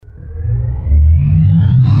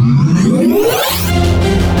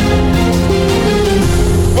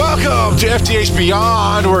FTH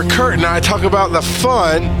Beyond, where Kurt and I talk about the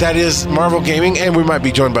fun that is Marvel gaming, and we might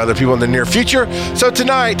be joined by other people in the near future. So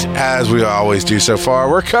tonight, as we always do so far,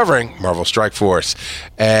 we're covering Marvel Strikeforce,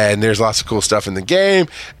 and there's lots of cool stuff in the game,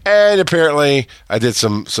 and apparently I did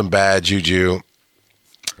some bad JuJu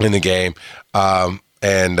in the game,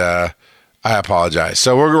 and I apologize.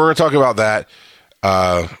 So we're going to talk about that.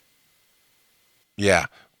 Yeah.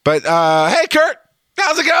 But, hey, Kurt,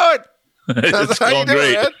 how's it going? It's going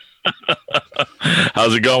great.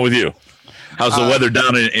 How's it going with you? How's the weather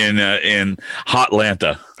down in hot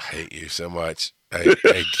Atlanta? I hate you so much.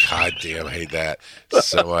 Goddamn, I hate that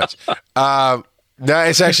so much. No,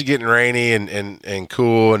 it's actually getting rainy and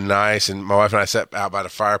cool and nice. And my wife and I sat out by the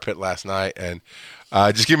fire pit last night and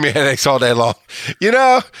just give me headaches all day long. You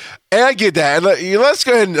know, and I get that. Let's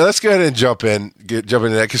go ahead and jump into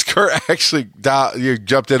that, because Kurt actually you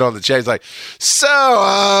jumped in on the change, like,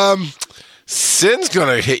 so Sin's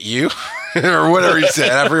gonna hit you or whatever he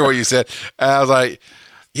said. I forget what you said. And I was like,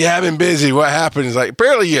 yeah, I've been busy. What happened? He's like,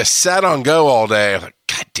 apparently you sat on Go all day. I'm like,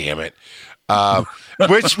 God damn it.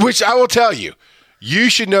 Which I will tell you. You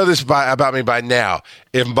should know this about me by now.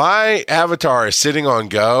 If my avatar is sitting on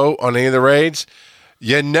Go on any of the raids,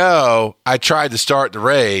 you know I tried to start the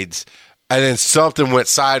raids and then something went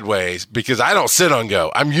sideways because I don't sit on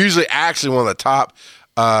Go. I'm usually actually one of the top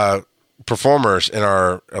performers in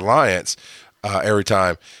our alliance every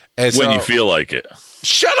time. And when you feel like it.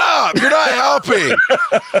 Shut up! You're not helping.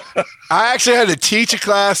 I actually had to teach a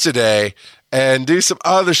class today and do some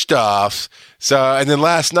other stuff. So, and then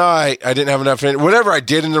last night I didn't have enough. Whatever I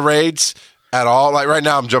did in the raids at all, like right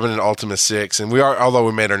now I'm jumping into Ultimate 6, and although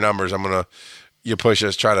we made our numbers, I'm gonna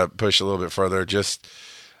try to push a little bit further, just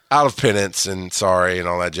out of penance and sorry and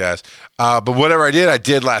all that jazz. But whatever I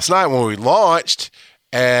did last night when we launched,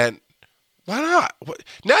 and why not?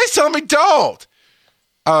 Now he's telling me don't.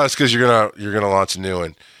 Oh, it's because you're gonna launch a new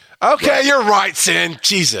one. Okay, right. You're right, Sin.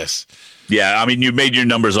 Jesus. Yeah, I mean, you made your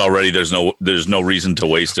numbers already. There's no reason to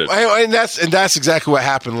waste it. And that's exactly what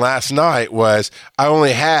happened last night. Was I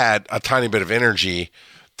only had a tiny bit of energy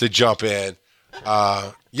to jump in.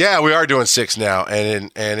 Yeah, we are doing 6 now,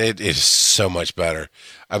 and it is so much better.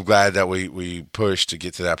 I'm glad that we pushed to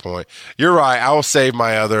get to that point. You're right. I will save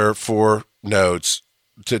my other 4 nodes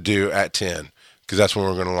to do at 10, because that's when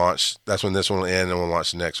we're going to launch. That's when this one will end, and we'll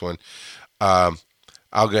launch the next one. I'll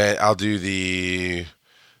do the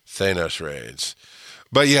Thanos raids.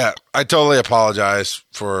 But yeah, I totally apologize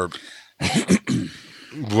for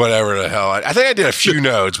whatever the hell. I think I did a few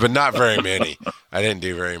nodes, but not very many. I didn't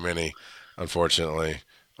do very many, unfortunately,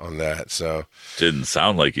 on that. So didn't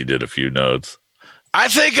sound like you did a few nodes. I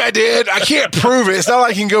think I did. I can't prove it. It's not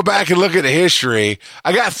like you can go back and look at the history.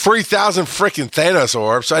 I got 3,000 freaking Thanos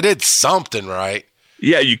orbs, so I did something right.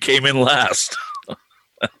 Yeah, you came in last.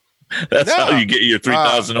 That's how you get your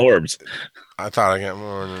 3,000 orbs. I thought I got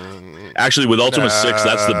more. Actually, with Ultimate 6,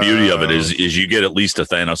 that's the beauty of it, is you get at least a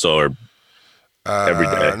Thanos orb every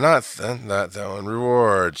day. Not that one.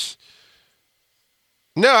 Rewards.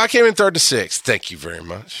 No, I came in 3rd to 6th. Thank you very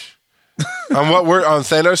much. We're on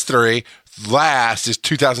Thanos 3. Last is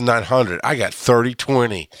 2,900. I got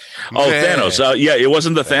 3020. Oh, man. Thanos. Yeah, it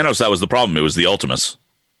wasn't the Thanos that was the problem. It was the Ultimus.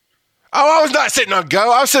 Oh, I was not sitting on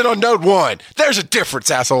Go. I was sitting on Node 1. There's a difference,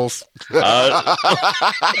 assholes.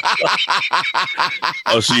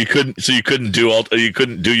 So you couldn't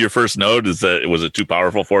do your first node? Was it too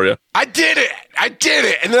powerful for you? I did it,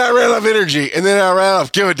 and then I ran out of energy, and then I ran out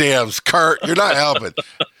of give a dams. Kurt, you're not helping.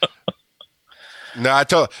 No, I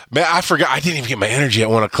forgot. I didn't even get my energy at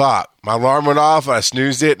 1 o'clock. My alarm went off. I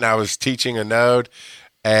snoozed it, and I was teaching a node,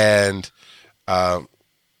 and I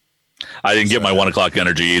didn't get my 1 o'clock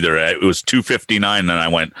energy either. It was 2:59, and I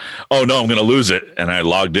went, "Oh no, I'm going to lose it." And I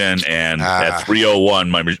logged in, and at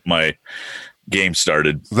 3:01, my game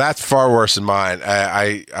started. That's far worse than mine.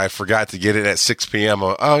 I forgot to get it at 6 p.m.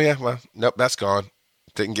 Oh yeah, well, nope, that's gone.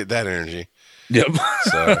 Didn't get that energy. Yep.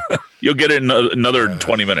 So you'll get it in another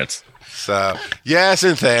 20 minutes. So yes,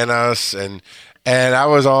 and Thanos, and I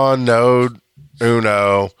was on Node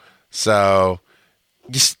Uno, so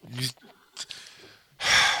just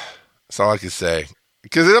that's all I can say.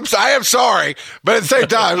 Because I am sorry, but at the same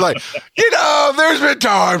time, like, there's been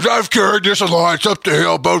times I've carried this alliance up the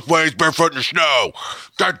hill both ways, barefoot in the snow.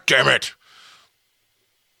 God damn it!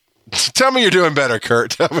 Tell me you're doing better,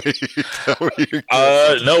 Kurt. Tell me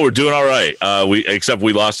no, we're doing all right. Except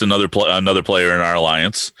we lost another player in our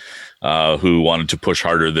alliance who wanted to push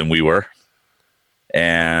harder than we were,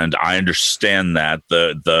 and I understand that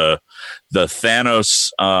the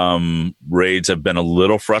Thanos raids have been a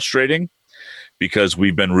little frustrating because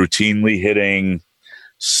we've been routinely hitting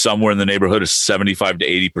somewhere in the neighborhood of 75 to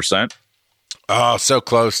 80%. Oh, so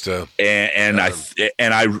close to. And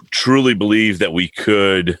I truly believe that we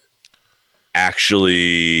could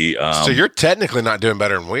actually. So you're technically not doing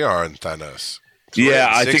better than we are in Thanos. Yeah,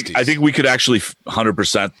 I think we could actually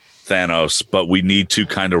 100% Thanos, but we need to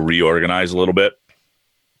kind of reorganize a little bit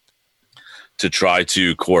to try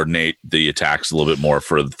to coordinate the attacks a little bit more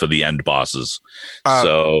for the end bosses.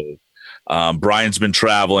 Brian's been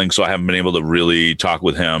traveling, so I haven't been able to really talk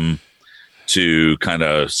with him to kind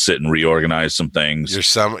of sit and reorganize some things. You're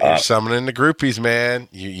summoning the groupies, man.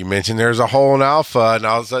 You mentioned there's a hole in Alpha, and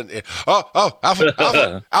all of a sudden,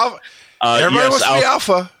 Alpha. Everybody wants to be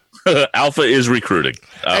Alpha. Alpha is recruiting.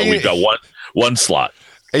 We've got one slot.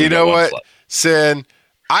 And you know what, slot. Sin?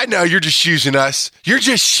 I know you're just using us. You're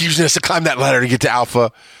just using us to climb that ladder to get to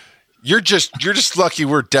Alpha. You're just lucky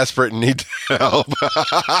we're desperate and need help.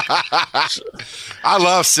 I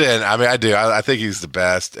love Sin. I mean, I do. I think he's the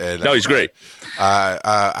best. And no, he's great.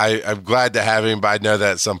 I'm glad to have him, but I know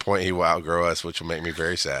that at some point he will outgrow us, which will make me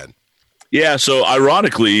very sad. Yeah. So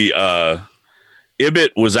ironically,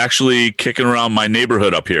 Ibit was actually kicking around my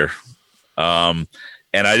neighborhood up here, and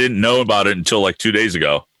I didn't know about it until like 2 days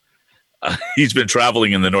ago. He's been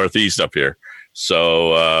traveling in the Northeast up here,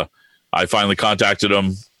 so I finally contacted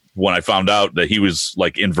him when I found out that he was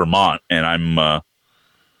like in Vermont, and I'm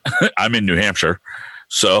I'm in New Hampshire,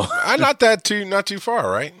 so not too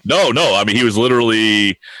far, right? No. I mean, he was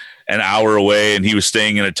literally an hour away, and he was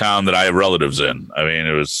staying in a town that I have relatives in. I mean,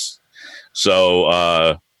 it was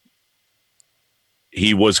so.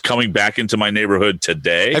 He was coming back into my neighborhood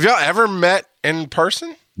today. Have y'all ever met in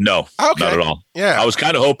person? No, okay. Not at all. Yeah, I was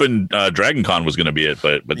kind of hoping Dragon Con was going to be it,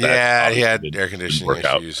 but that he had air conditioning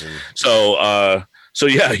issues. So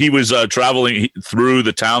yeah, he was traveling through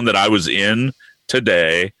the town that I was in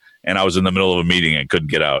today, and I was in the middle of a meeting and couldn't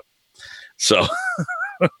get out. So,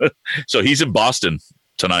 so he's in Boston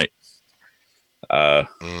tonight.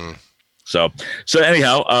 So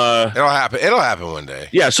anyhow, it'll happen. It'll happen one day.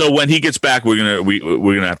 Yeah. So when he gets back, we're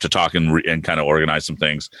gonna have to talk and kind of organize some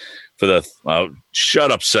things for the.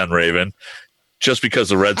 Shut up, Sen Raven. Just because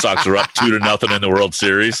the Red Sox are up 2-0 in the World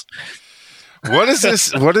Series. What is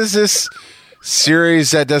this? What is this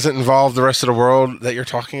series that doesn't involve the rest of the world that you're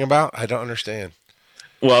talking about? I don't understand.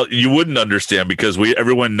 Well, you wouldn't understand because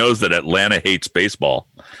everyone knows that Atlanta hates baseball.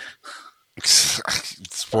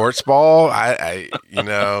 Sports ball? I don't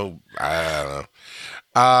know.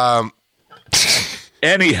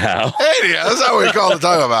 Anyhow, that's not what we call the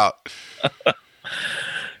talk about.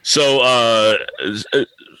 So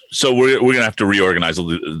we're gonna have to reorganize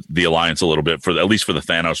the alliance a little bit at least for the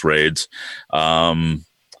Thanos raids.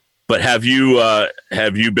 But have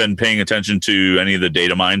you been paying attention to any of the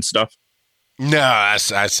data mine stuff? No,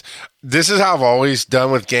 this is how I've always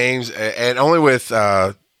done with games, and only with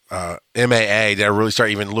MAA did I really start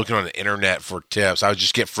even looking on the internet for tips. I would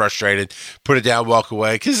just get frustrated, put it down, walk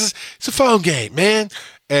away, because it's a phone game, man.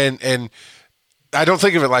 And I don't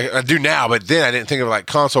think of it like I do now, but then I didn't think of it like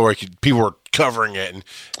console where people were covering it and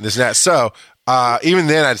this and that. So even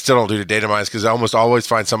then, I still don't do the data mines because I almost always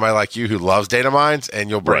find somebody like you who loves data mines, and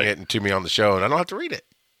you'll bring it to me on the show, and I don't have to read it.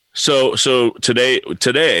 So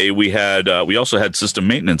today we also had system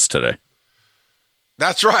maintenance today.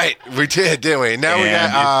 That's right, we did, didn't we? Now and we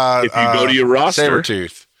got if you go to your roster,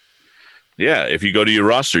 Sabretooth. Yeah, if you go to your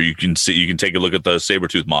roster, you can take a look at the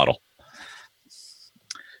Sabretooth model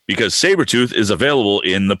because Sabretooth is available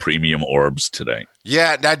in the premium orbs today.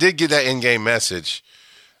 Yeah, I did get that in-game message.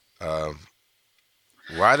 Why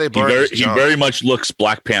are they burning? He very much looks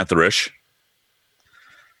Black Pantherish.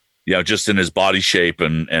 Just in his body shape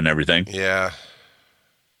and everything. Yeah.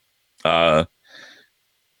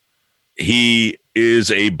 He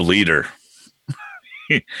is a bleeder.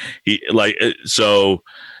 His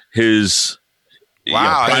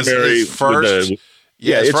primary his first.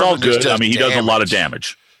 It's all good. I mean, he does a lot of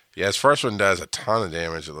damage. Yeah, his first one does a ton of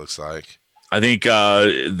damage. It looks like. I think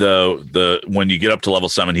the when you get up to level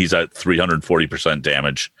 7, he's at 340%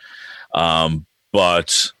 damage,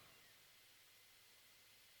 but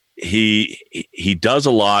he does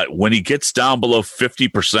a lot. When he gets down below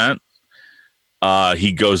 50%,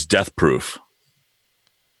 he goes death proof,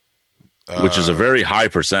 which is a very high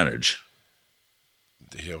percentage.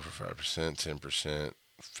 Heal for 5%, 10%,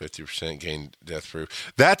 50% gain death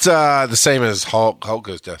proof. That's the same as Hulk. Hulk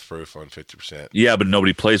goes death proof on 50%. Yeah, but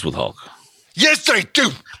nobody plays with Hulk. Yes, they do.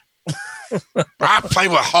 I play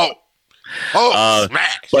with Hulk.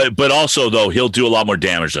 Smash. But also though, he'll do a lot more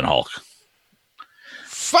damage than Hulk.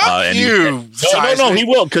 Fuck you. No, he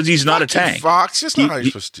will because he's not a tank. Fox, that's not how you're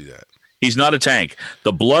supposed to do that. He's not a tank.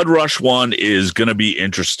 The Blood Rush one is going to be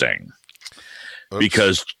interesting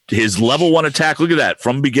because his level 1 attack, look at that,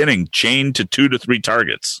 from beginning, chained to 2 to 3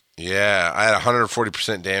 targets. Yeah, I had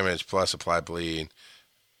 140% damage plus apply bleed.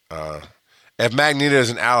 If Magneto is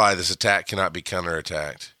an ally, this attack cannot be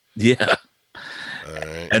counterattacked. Yeah. All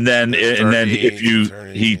right. And then if you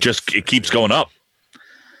 30, it keeps going up.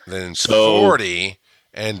 Then 40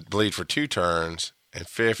 and bleed for 2 turns and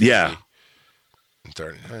 50. Yeah. And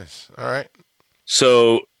 30. Nice. All right.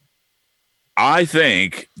 So I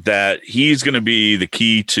think that he's going to be the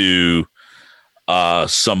key to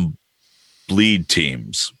some bleed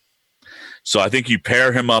teams. So I think you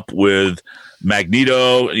pair him up with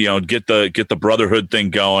Magneto, get the Brotherhood thing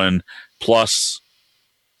going, plus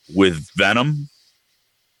with Venom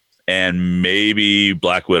and maybe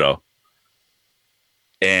Black Widow.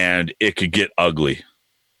 And it could get ugly.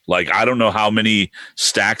 Like, I don't know how many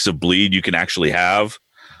stacks of bleed you can actually have,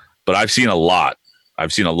 but I've seen a lot.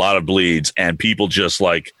 I've seen a lot of bleeds, and people just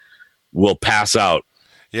will pass out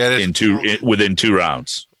within 2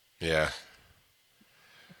 rounds. Yeah.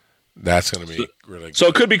 That's going to be really good. So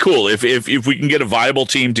it could be cool if we can get a viable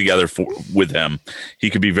team together with him. He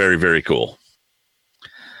could be very, very cool.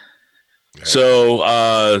 Yeah.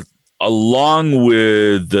 So along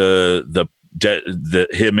with the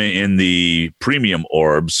him in the premium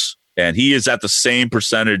orbs, and he is at the same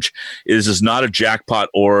percentage. This is not a jackpot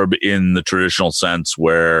orb in the traditional sense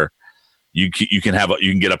where you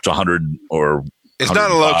can get up to 100 or. It's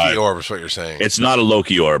not a Loki orb, is what you're saying. It's not a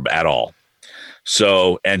Loki orb at all.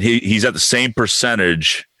 So, and he's at the same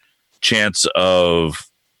percentage chance of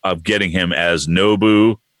getting him as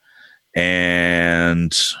Nobu,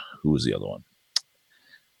 and who was the other one?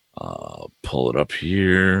 Pull it up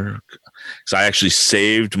here. So I actually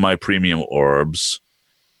saved my premium orbs,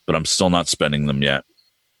 but I'm still not spending them yet.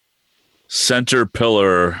 Center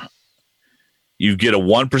pillar, you get a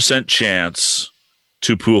 1% chance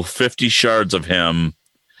to pull 50 shards of him.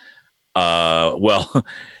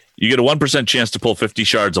 You get a 1% chance to pull 50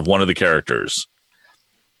 shards of one of the characters.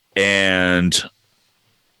 And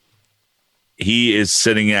he is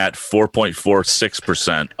sitting at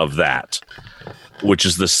 4.46% of that, which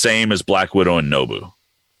is the same as Black Widow and Nobu.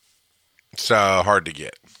 So hard to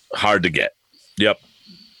get. Hard to get. Yep.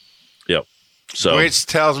 So, which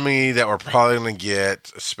tells me that we're probably going to get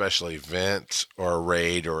a special event or a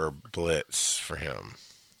raid or a blitz for him.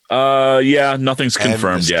 Yeah, nothing's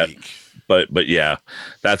confirmed yet. But yeah,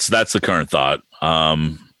 that's the current thought.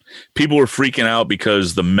 People were freaking out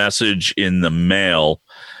because the message in the mail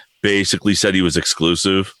basically said he was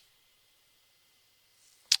exclusive.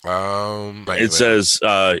 It says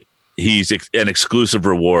he's an exclusive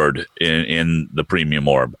reward in the premium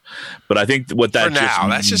orb. But I think what that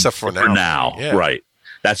that's just a for now, yeah. Right?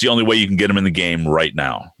 That's the only way you can get him in the game right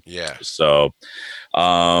now. Yeah. So,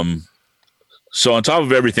 so on top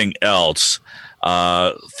of everything else,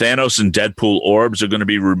 Thanos and Deadpool orbs are going to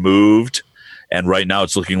be removed, and right now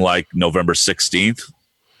it's looking like November 16th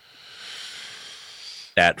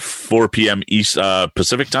at 4 p.m. East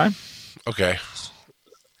Pacific time. Okay.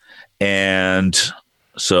 And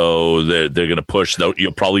so they're going to push. We'll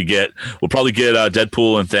probably get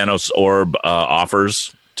Deadpool and Thanos orb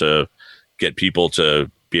offers to get people to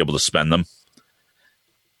be able to spend them.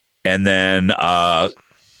 And then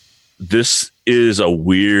this is a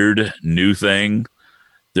weird new thing.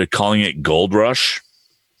 They're calling it Gold Rush.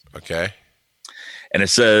 Okay. And it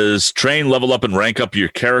says, train, level up, and rank up your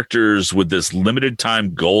characters with this limited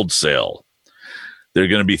time gold sale. There are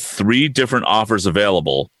going to be 3 different offers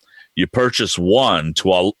available. You purchase one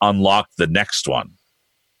to unlock the next one.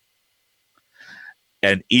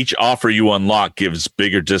 And each offer you unlock gives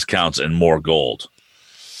bigger discounts and more gold.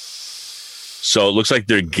 So it looks like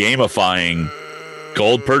they're gamifying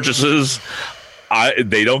gold purchases.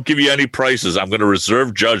 They don't give you any prices. I'm going to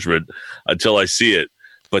reserve judgment until I see it.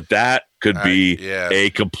 But that could be a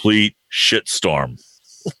complete shitstorm.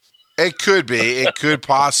 It could be. It could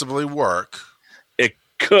possibly work. It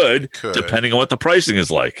could, depending on what the pricing is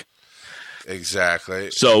like. Exactly.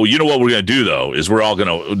 So you know what we're going to do, though, is we're all going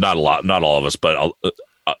to, not all of us, but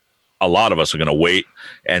a lot of us are going to wait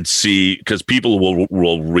and see, because people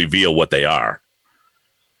will reveal what they are.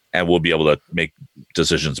 And we'll be able to make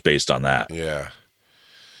decisions based on that. Yeah.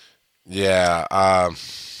 Yeah.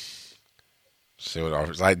 See what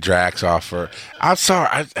offers. Like Drax offer. I'm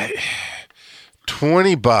sorry.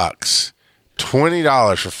 $20.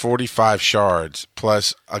 $20 for 45 shards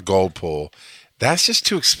plus a gold pool. That's just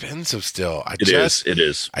too expensive still. It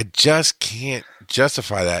is. I just can't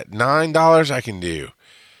justify that. $9 I can do.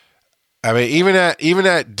 I mean, even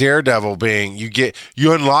at Daredevil being,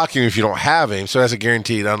 you unlock him if you don't have him, so that's a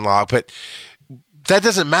guaranteed unlock. But that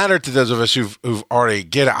doesn't matter to those of us who've already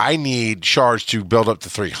get it. I need shards to build up to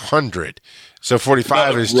 300. So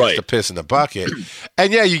 45 is just a piss in the bucket.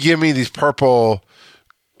 And yeah, you give me these purple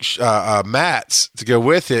mats to go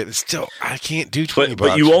with it. Still, I can't do 20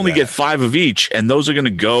 bucks. But you only get 5 of each, and those are going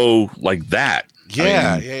to go like that.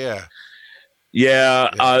 Yeah.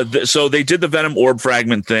 So they did the Venom Orb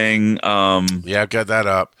Fragment thing. I've got that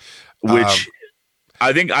up. Which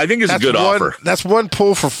I think is a good offer. That's one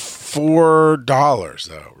pull for $4,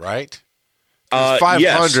 though, right? It's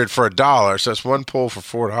 500 for $1, so it's one pull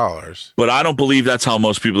for $4. But I don't believe that's how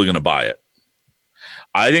most people are going to buy it.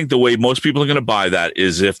 I think the way most people are going to buy that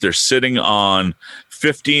is if they're sitting on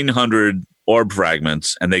 1,500 orb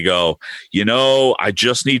fragments and they go, I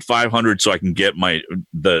just need 500 so I can get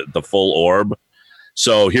the full orb.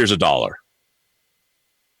 So here's $1.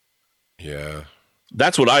 Yeah.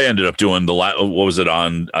 That's what I ended up doing. What was it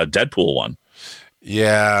on a Deadpool one?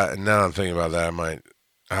 Yeah. Now I'm thinking about that. I might.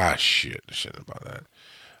 Shit. I shouldn't have bought that.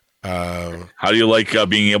 How do you like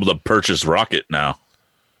being able to purchase Rocket now?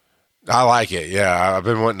 I like it. Yeah. I've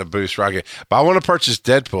been wanting to boost Rocket, but I want to purchase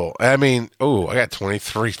Deadpool. I mean, I got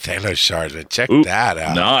 23 Thanos shards. Man. Check that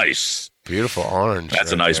out. Nice. Beautiful orange.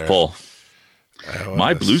 That's a nice pull.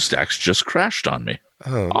 My blue stacks just crashed on me.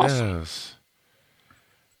 Oh, awesome. Yes.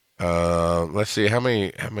 Let's see. How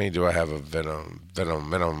many do I have of Venom?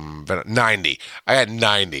 90. I had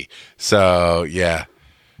 90. So, yeah.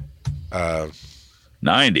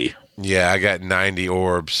 90. Yeah, I got 90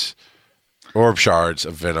 orb shards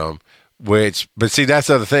of Venom, but see, that's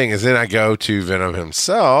the other thing is then I go to Venom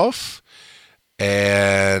himself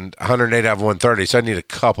and 108 out of 130. So I need a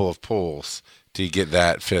couple of pulls to get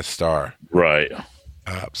that 5th star. Right.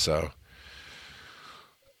 So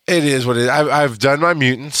it is what it is. I've done my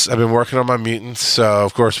mutants. I've been working on my mutants. So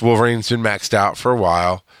of course, Wolverine's been maxed out for a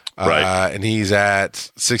while. Right. And he's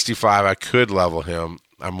at 65. I could level him.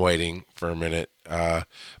 I'm waiting for a minute. But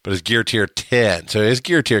his gear tier 10. So his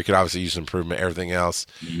gear tier could obviously use improvement. Everything else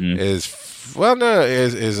is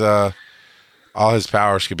all his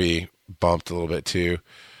powers could be bumped a little bit too.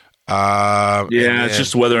 It's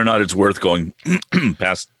just whether or not it's worth going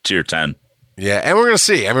past tier 10. Yeah, and we're going to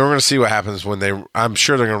see. I mean, we're going to see what happens when I'm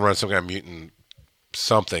sure they're going to run some kind of mutant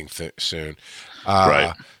something soon.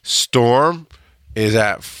 Right. Storm is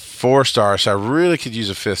at 4 stars, so I really could use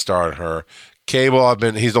a 5th star on her. Cable,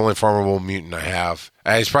 he's the only farmable mutant I have.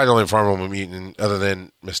 He's probably the only farmable mutant other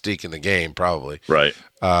than Mystique in the game, probably. Right.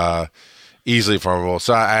 Easily farmable.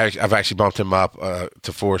 So I've actually bumped him up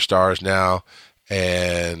to 4 stars now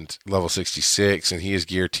and level 66, and he is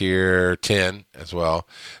gear tier 10 as well.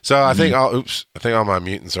 So I think all my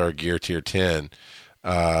mutants are gear tier 10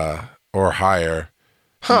 or higher.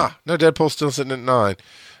 No, Deadpool's still sitting at 9.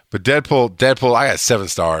 But Deadpool, I got 7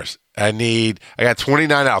 stars. I got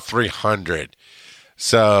 29 out of 300.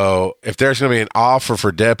 So if there's going to be an offer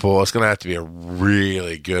for Deadpool, it's going to have to be a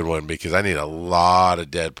really good one because I need a lot of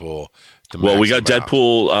Deadpool. We got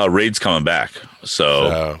Deadpool raids coming back.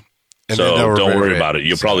 So don't worry about it.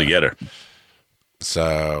 You'll probably get her.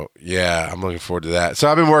 So, yeah, I'm looking forward to that. So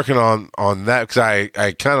I've been working on that because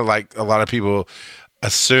I kind of like a lot of people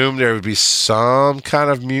assumed there would be some kind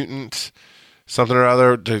of mutant, something or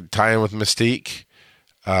other to tie in with Mystique.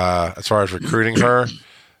 As far as recruiting her,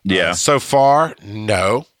 so far,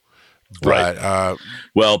 no. But,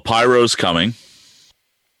 right. Pyro's coming.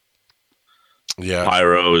 Yeah,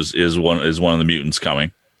 Pyro is one of the mutants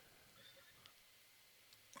coming,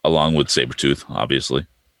 along with Sabretooth, obviously.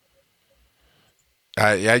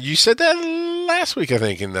 You said that last week, I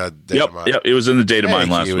think, in the data mine. Yep, it was in the data mine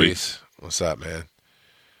last week. What's up, man?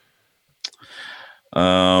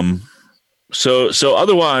 So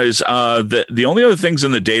otherwise, the only other things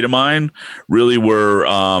in the data mine really were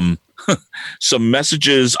some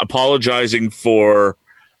messages apologizing for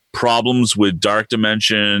problems with Dark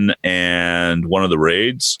Dimension and one of the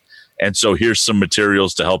raids. And so here's some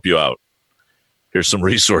materials to help you out. Here's some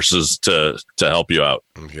resources to help you out.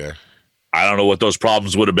 Okay. I don't know what those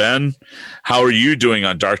problems would have been. How are you doing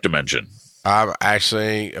on Dark Dimension? I'm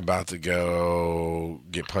actually about to go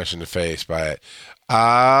get punched in the face by it.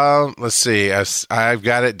 Let's see. I've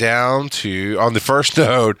got it down to, on the first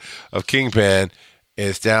node of Kingpin,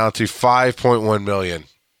 it's down to 5.1 million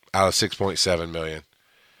out of 6.7 million.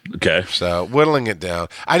 Okay. So whittling it down.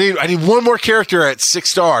 I need one more character at 6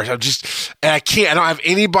 stars. I don't have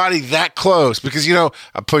anybody that close because,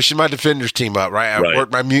 I'm pushing my Defenders team up, right? I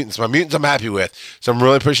work my Mutants. My Mutants I'm happy with. So I'm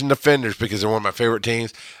really pushing Defenders because they're one of my favorite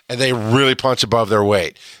teams and they really punch above their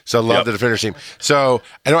weight. So I love the Defenders team. So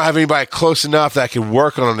I don't have anybody close enough that I can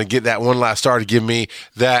work on them to get that one last star to give me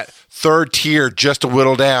that third tier just to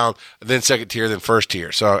whittle down, then second tier, then first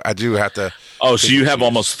tier. So I do have to. Oh, so you have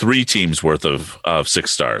almost 3 teams worth of 6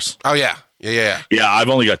 stars. Oh yeah. Yeah. I've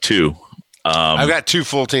only got 2. I've got 2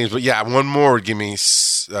 full teams, but yeah, one more would give me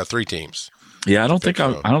 3 teams. Yeah, I don't think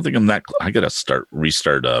I'm that. I gotta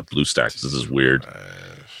restart BlueStacks. This is weird.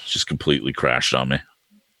 It's just completely crashed on me.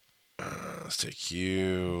 Let's take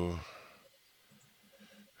you.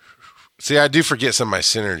 See, I do forget some of my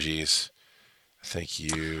synergies. Thank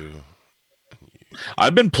you.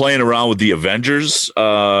 I've been playing around with the Avengers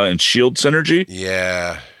and Shield synergy.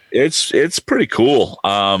 Yeah, it's pretty cool.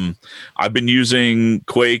 I've been using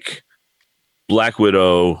Quake, Black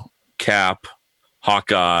Widow, Cap,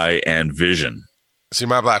 Hawkeye, and Vision. See,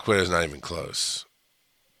 my Black Widow is not even close.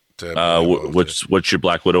 What's your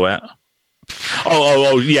Black Widow at?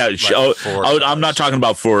 Oh, yeah. I'm not talking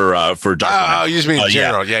about for Dark. Oh, you just mean in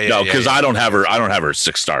general. Yeah. No, because I don't have her. I don't have her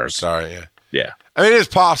 6 stars. Sorry. Yeah. I mean, it's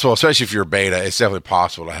possible, especially if you're beta. It's definitely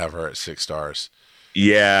possible to have her at 6 stars.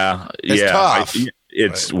 Yeah. It's tough.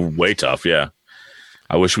 It's way tough. Yeah.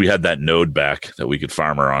 I wish we had that node back that we could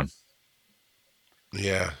farm her on.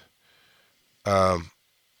 Yeah. I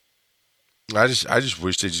just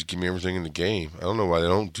wish they just give me everything in the game. I don't know why they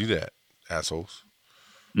don't do that, assholes.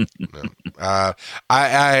 No.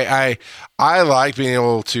 I like being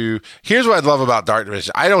able to. Here's what I love about Dark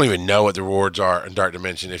Dimension. I don't even know what the rewards are in Dark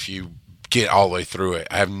Dimension if you get all the way through it.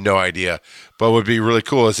 I have no idea. But what would be really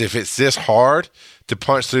cool is if it's this hard to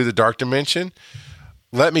punch through the Dark Dimension,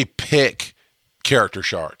 let me pick character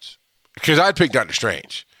shards, because I'd pick Doctor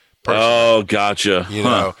Strange. Personally. Oh, gotcha. You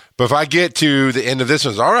know, but if I get to the end of this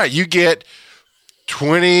one, all right, you get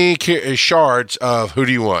 20 shards of who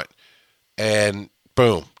do you want, and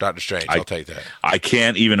boom, Doctor Strange. I'll take that. I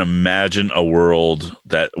can't even imagine a world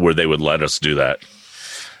where they would let us do that.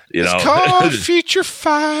 It's called Future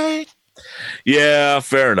Fight. Yeah,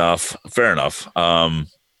 fair enough.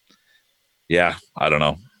 Yeah, I don't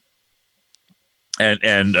know.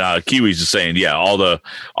 And Kiwi's just saying, yeah, all the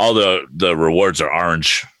rewards are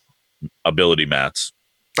orange ability mats.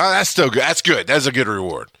 Oh, that's still good. That's good. That's a good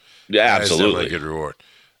reward. Yeah, absolutely. That's definitely a good reward.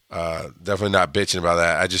 Definitely not bitching about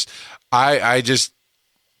that. I just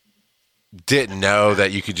didn't know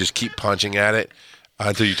that you could just keep punching at it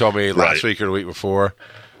until you told me last week or the week before.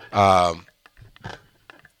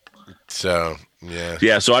 So yeah.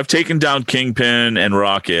 Yeah, so I've taken down Kingpin and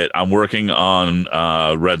Rocket. I'm working on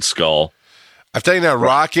Red Skull. I've taken down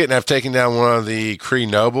Rocket, and I've taken down one of the Kree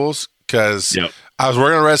Nobles, because I was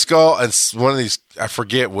working on Red Skull, and one of these, I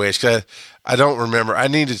forget which, cause I don't remember. I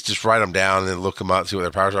need to just write them down and then look them up, see what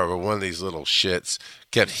their powers are, but one of these little shits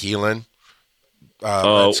kept healing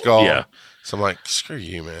Red Skull. Yeah. So I'm like, screw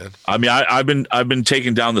you, man. I mean, I've been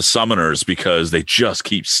taking down the summoners because they just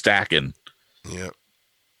keep stacking. Yep.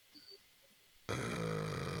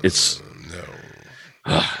 It's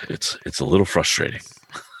a little frustrating.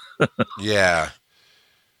 Yeah.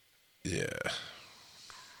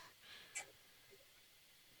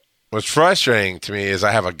 What's frustrating to me is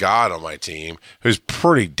I have a god on my team who's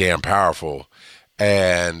pretty damn powerful,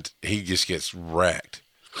 and he just gets wrecked.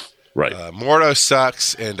 Right. Mordo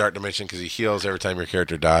sucks in Dark Dimension because he heals every time your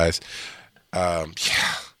character dies. I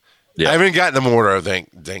haven't gotten the Mordo,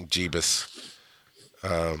 thank Jeebus.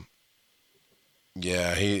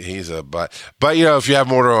 Yeah, he's a butt. But, if you have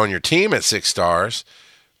Mordo on your team at 6 stars,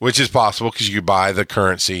 which is possible because you could buy the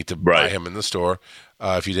currency to buy him in the store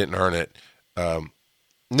if you didn't earn it.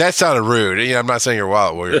 That sounded rude. I'm not saying you're a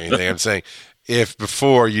wallet warrior or anything. I'm saying if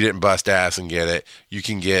before you didn't bust ass and get it, you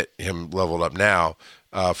can get him leveled up now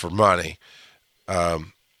for money. I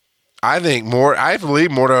believe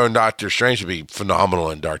Mordo and Doctor Strange would be phenomenal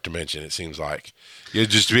in Dark Dimension, it seems like. You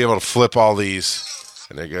just to be able to flip all these,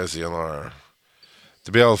 and there goes the alarm.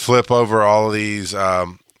 To be able to flip over all of these,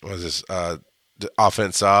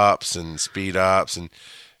 offense ups and speed ups, and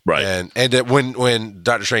that when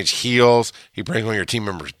Doctor Strange heals, he brings one of your team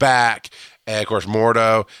members back, and of course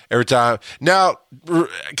Mordo every time. Now,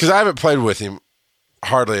 because I haven't played with him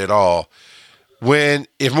hardly at all,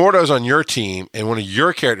 if Mordo's on your team and one of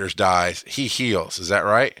your characters dies, he heals. Is that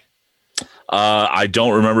right? I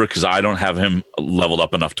don't remember because I don't have him leveled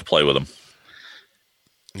up enough to play with him.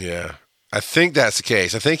 Yeah, I think that's the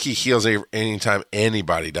case. I think he heals anytime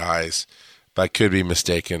anybody dies, but I could be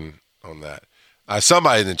mistaken on that.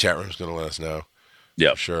 Somebody in the chat room is going to let us know.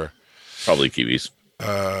 Yeah, sure. Probably Kiwis.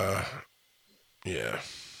 Yeah.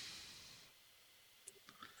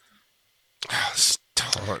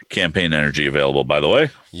 Campaign energy available, by the way.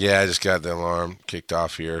 Yeah, I just got the alarm kicked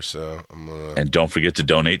off here, so I'm gonna. And don't forget to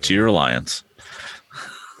donate to your alliance.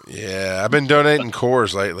 Yeah, I've been donating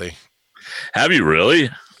cores lately. Have you really?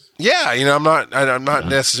 Yeah, I'm not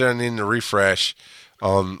necessarily needing to refresh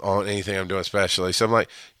on anything I'm doing especially. So I'm like,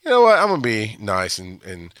 you know what, I'm gonna be nice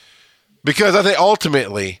and because I think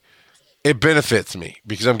ultimately it benefits me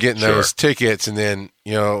because I'm getting those tickets, and then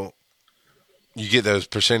you get those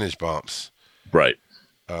percentage bumps. Right.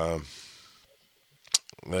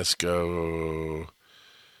 Let's go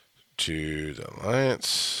to the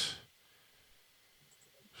Alliance.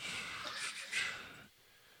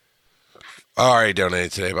 I already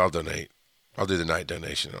donated today, but I'll donate. I'll do the night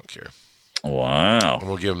donation. I don't care. Wow. And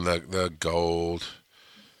we'll give them the gold.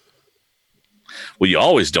 Well, you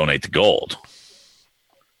always donate the gold.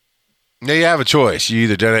 Now you have a choice. You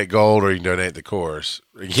either donate gold or you can donate the cores.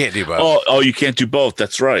 You can't do both. Oh, you can't do both.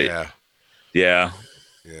 That's right. Yeah.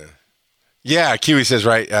 Kiwi says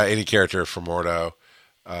right. Any character from Mordo.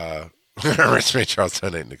 Rich Charles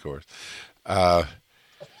donating the cores. But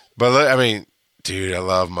look, I mean, dude, I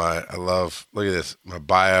love. Look at this. My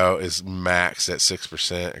bio is maxed at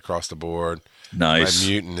 6% across the board. Nice. My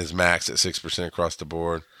mutant is maxed at 6% across the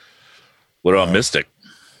board. What about Mystic?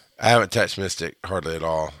 I haven't touched Mystic hardly at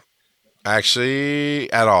all.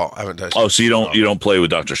 Actually, at all. I haven't touched. Oh, so you don't play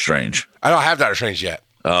with Doctor Strange? I don't have Doctor Strange yet.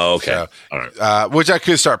 Oh, okay. So, all right. Which I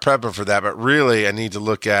could start prepping for that, but really, I need to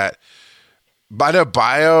look at. I know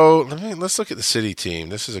bio. Let's look at the city team.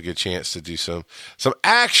 This is a good chance to do some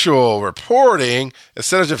actual reporting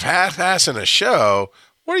instead of just half-assing a show.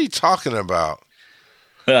 What are you talking about?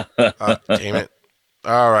 Damn it.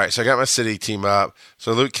 All right, so I got my city team up.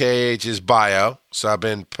 So Luke Cage is bio. So I've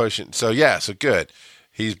been pushing. So good.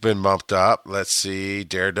 He's been bumped up. Let's see.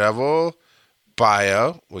 Daredevil,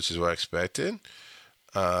 bio, which is what I expected.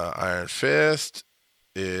 Iron Fist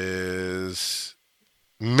is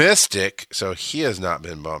Mystic, so he has not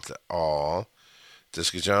been bumped at all.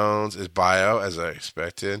 Jessica Jones is bio, as I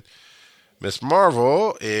expected. Miss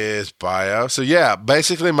Marvel is bio. So,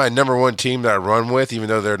 basically my number one team that I run with, even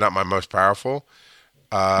though they're not my most powerful,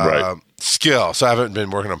 skill. So I haven't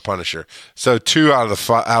been working on Punisher. So 2 out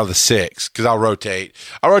of the 6, because I'll rotate.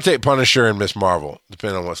 I'll rotate Punisher and Miss Marvel,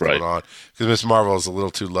 depending on what's going on. Because Miss Marvel is a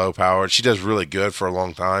little too low powered. She does really good for a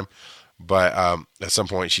long time, but at some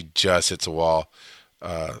point she just hits a wall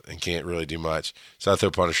and can't really do much. So I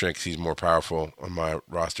throw Punisher in because he's more powerful on my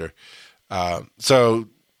roster. So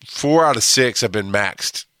 4 out of 6 have been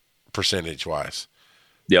maxed percentage wise.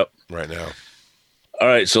 Yep. Right now. All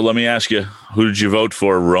right, so let me ask you, who did you vote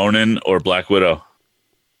for, Ronin or Black Widow?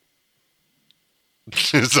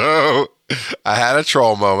 So I had a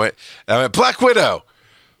troll moment. And I went, Black Widow.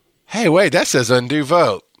 Hey, wait, that says undo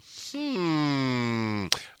vote. Undo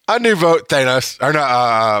vote Thanos. Or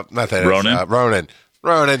not Thanos.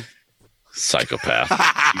 Ronin. Psychopath.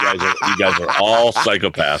 You guys are all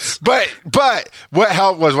psychopaths. But what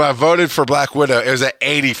helped was when I voted for Black Widow, it was at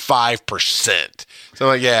 85%. So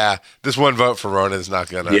I'm like, this one vote for Ronin is not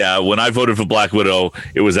gonna. Yeah, when I voted for Black Widow,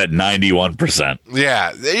 it was at 91%.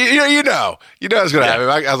 Yeah, you know it's gonna happen.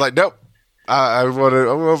 I was like, nope. I want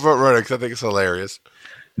to vote Ronin because I think it's hilarious.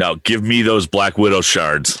 Now give me those Black Widow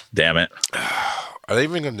shards. Damn it. Are they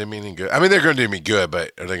even going to do me any good? I mean, they're going to do me good,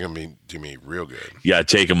 but are they going to do me real good? Yeah,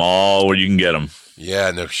 take them all where you can get them.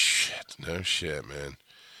 Yeah, no shit, man.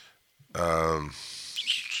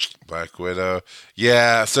 Black Widow.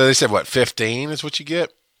 Yeah, so they said, 15 is what you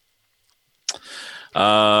get?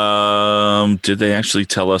 Did they actually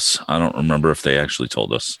tell us? I don't remember if they actually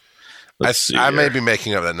told us. I may be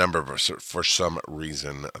making up that number for some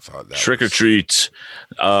reason. I thought that Trick or Treat.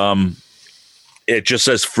 It just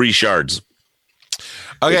says free shards.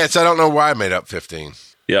 Okay, so I don't know why I made up 15.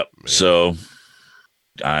 Yep. Man. So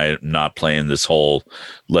I'm not playing this whole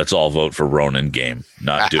let's all vote for Ronin game.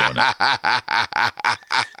 Not doing it.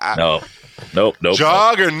 Nope.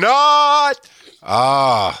 Juggernaut.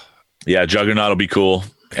 Yeah, Juggernaut will be cool.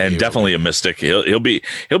 And definitely a Mystic. He'll be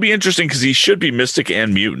interesting because he should be Mystic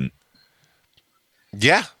and Mutant.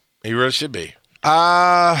 Yeah, he really should be.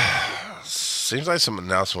 Seems like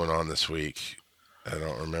something else went on this week. I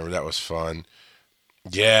don't remember. That was fun.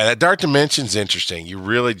 Yeah, that Dark Dimension's interesting. You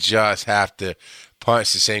really just have to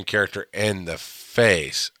punch the same character in the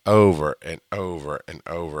face over and over and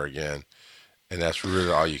over again. And that's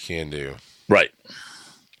really all you can do. Right.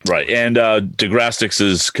 And Degrastix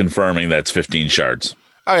is confirming that's 15 shards.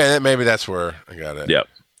 Oh, yeah, maybe that's where I got it. Yep.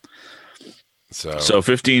 So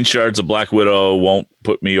 15 shards of Black Widow won't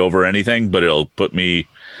put me over anything, but it'll put me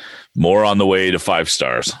more on the way to 5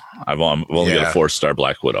 stars. I've only got a 4-star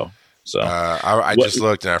Black Widow. So I just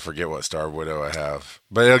looked and I forget what Star Widow I have,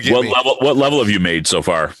 but it'll give me. What level have you made so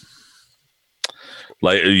far?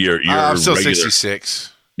 Like you're I'm still regular.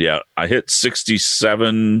 66. Yeah, I hit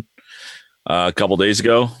 67 a couple days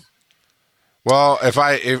ago. Well, if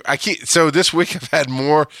I keep so this week I've had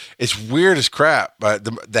more. It's weird as crap, but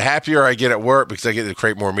the happier I get at work because I get to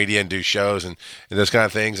create more media and do shows and those kind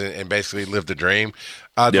of things and basically live the dream.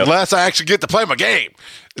 The less I actually get to play my game.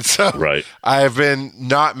 So Right. I have been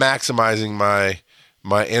not maximizing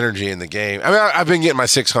my energy in the game. I mean, I've been getting my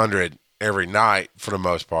 600 every night for the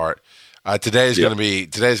most part. Today's going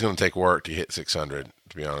to take work to hit 600.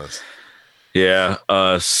 To be honest. Yeah,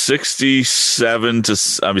 66 to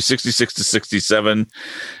 67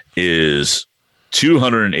 is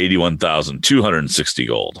 281,260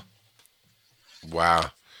 gold.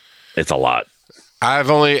 Wow, it's a lot.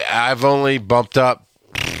 I've only bumped up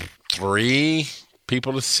 3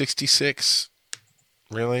 people to 66.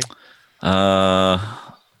 Really? 1,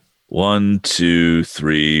 2,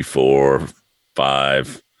 3, 4,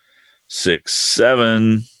 5, 6,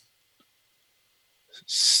 7.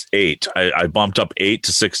 8. I bumped up 8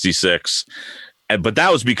 to 66, but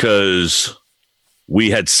that was because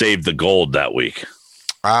we had saved the gold that week.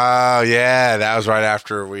 Oh yeah, that was right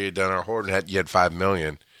after we had done our hoard and you had 5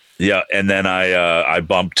 million. Yeah, and then I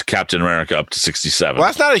bumped Captain America up to 67. Well,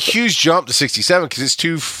 that's not a huge jump to 67 because it's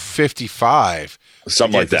 255.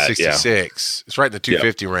 Something like that. 66. Yeah. It's right in the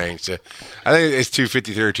 250 range. So I think it's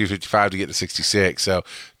 253 or 255 to get to 66. So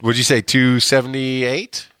would you say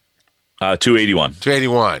 278? 281.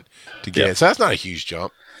 281 to get. So that's not a huge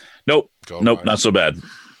jump. Nope, not so bad.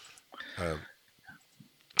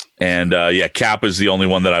 And Cap is the only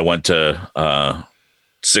one that I went to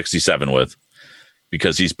 67 with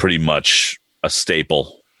because he's pretty much a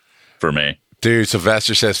staple for me. Dude,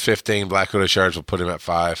 Sylvester says 15 Black Widow shards will put him at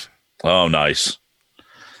 5. Oh, nice.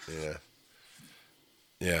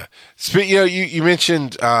 Yeah. You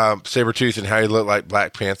mentioned Sabretooth and how he looked like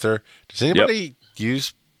Black Panther. Does anybody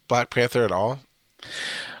use Black Panther at all?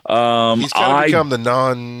 He's kind of become the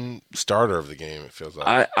non-starter of the game, it feels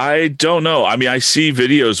like. I don't know. I mean, I see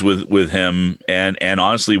videos with him, and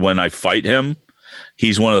honestly, when I fight him,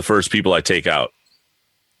 he's one of the first people I take out.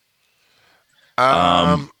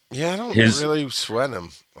 I don't really sweat him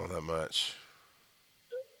all that much.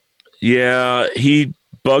 Yeah, he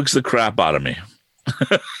bugs the crap out of me.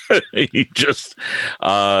 He just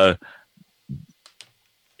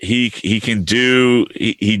he can do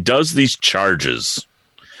he does these charges.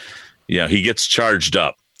 Yeah, he gets charged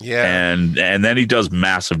up. Yeah. And then he does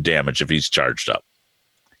massive damage if he's charged up.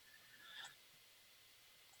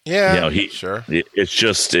 Yeah. Sure. It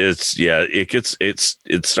starts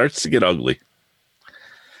to get ugly.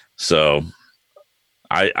 So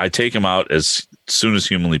I take him out as soon as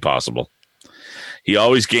humanly possible. He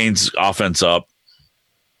always gains offense up,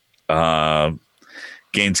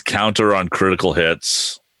 gains counter on critical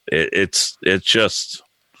hits. It's just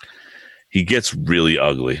he gets really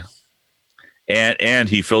ugly, and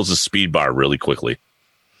he fills his speed bar really quickly,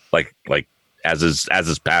 like as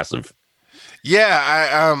his passive.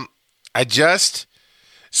 Yeah,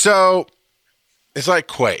 so it's like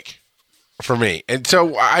Quake for me, and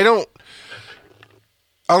so I don't.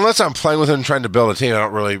 Unless I'm playing with them and trying to build a team, I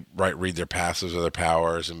don't really read their passives or their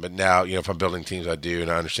powers. But now, if I'm building teams, I do, and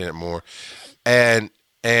I understand it more. And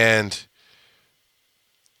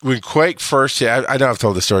when Quake first hit, I know I've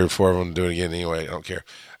told this story before. I want to do it again anyway. I don't care.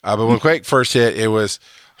 But when Quake first hit, it was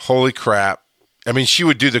holy crap. I mean, she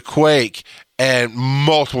would do the Quake, and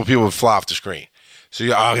multiple people would fly off the screen. So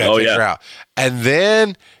you got to take her out. And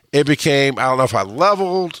then it became, I don't know if I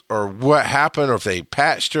leveled or what happened, or if they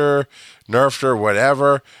patched her, nerfed her,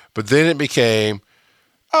 whatever. But then it became,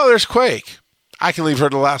 oh, there's Quake. I can leave her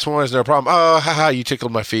to the last one. There's no problem. Oh, haha, you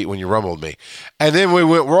tickled my feet when you rumbled me. And then we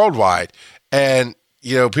went worldwide. And,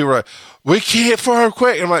 people were like, we can't farm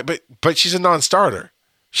Quake. And I'm like, but she's a non-starter.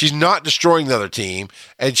 She's not destroying the other team,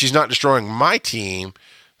 and she's not destroying my team.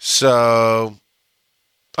 So,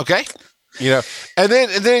 okay. And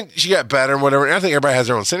then she got better and whatever. And I think everybody has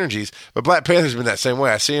their own synergies, but Black Panther's been that same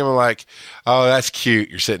way. I see him like, oh, that's cute.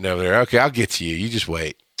 You're sitting over there. Okay, I'll get to you. You just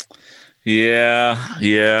wait.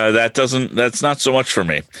 Yeah. That's not so much for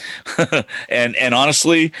me. and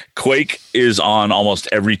honestly, Quake is on almost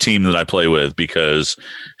every team that I play with because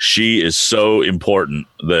she is so important.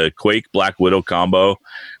 The Quake Black Widow combo,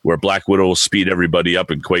 where Black Widow will speed everybody up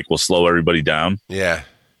and Quake will slow everybody down. Yeah.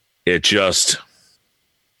 It's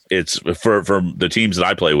for the teams that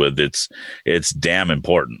I play with, it's damn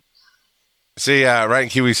important. See, Right in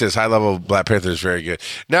Kiwi says high level Black Panther is very good.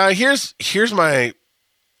 Now here's my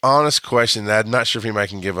honest question that I'm not sure if anybody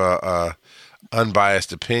can give a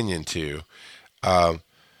unbiased opinion to,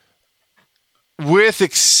 with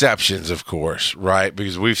exceptions, of course, right?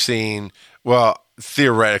 Because we've seen,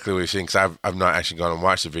 theoretically we've seen, because I've not actually gone and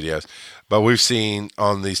watched the videos, but we've seen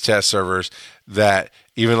on these test servers that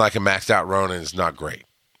even like a maxed out Ronin is not great.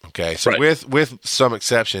 Okay, so with some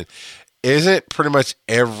exception, isn't pretty much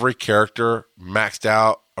every character maxed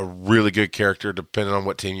out a really good character depending on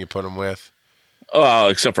what team you put them with? Oh,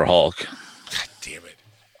 except for Hulk. God damn it.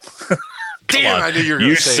 Damn, I knew you were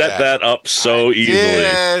going to say set that up so easily.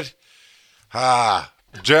 Did.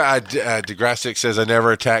 DeGrassic says, I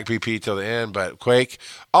never attack BP till the end, but Quake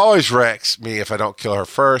always wrecks me if I don't kill her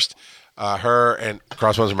first. Her and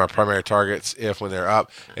Crossbones are my primary targets when they're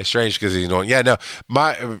up. It's strange because he's annoying. Yeah, no,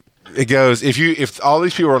 it goes, if all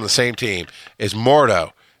these people are on the same team, it's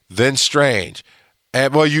Mordo, then Strange.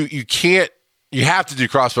 And well, you have to do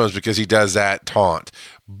Crossbones because he does that taunt.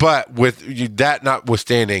 But with that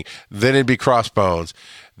notwithstanding, then it'd be Crossbones.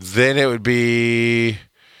 Then it would be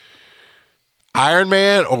Iron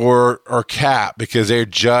Man or Cap, because they're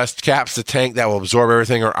just Cap's the tank that will absorb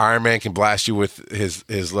everything, or Iron Man can blast you with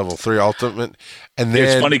his level 3 ultimate. And then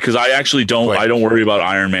it's funny because I actually don't worry about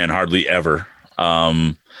Iron Man hardly ever.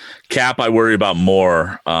 Cap I worry about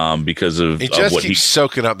more because of he just keeps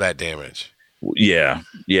soaking up that damage. Yeah,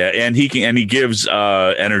 and he gives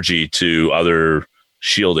energy to other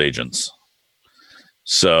shield agents.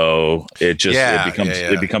 So it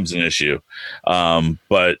becomes an issue.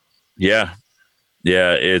 But yeah,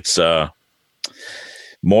 it's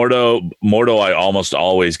Mordo I almost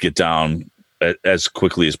always get down as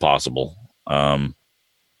quickly as possible.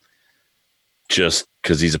 Just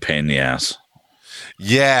because he's a pain in the ass.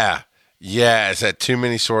 Yeah, it's that too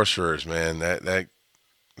many sorcerers, man. That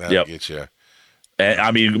gets you. And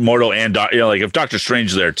I mean, Mordo and like if Doctor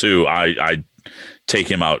Strange is there too, I take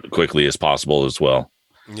him out quickly as possible as well.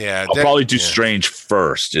 Yeah, I'll probably do Strange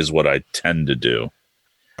first is what I tend to do,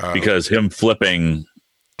 because him flipping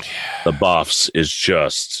the buffs is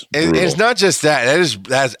just brutal. It's not just that.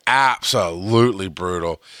 That's absolutely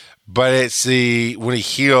brutal. But it's when he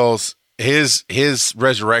heals, his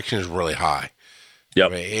resurrection is really high.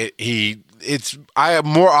 Yep. I mean,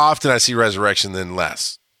 more often I see resurrection than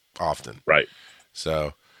less often. Right.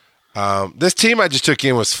 So this team I just took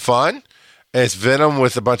in was fun. It's Venom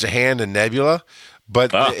with a bunch of Hand and Nebula,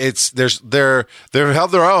 but they've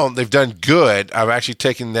held their own. They've done good. I've actually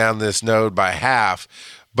taken down this node by half,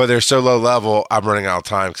 but they're so low level. I'm running out of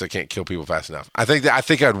time because I can't kill people fast enough. I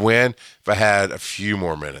think I'd win if I had a few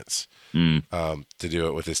more minutes to do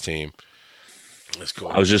it with this team. That's cool.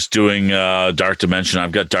 I was just doing Dark Dimension.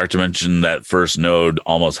 I've got Dark Dimension, that first node,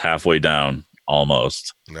 almost halfway down.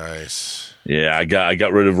 Almost. Nice. Yeah, I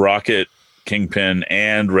got rid of Rocket, Kingpin,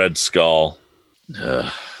 and Red Skull.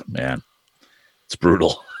 Man, it's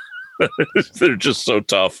brutal. They're just so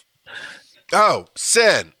tough. Oh,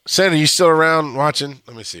 Sen, are you still around watching?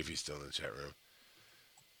 Let me see if he's still in the chat room.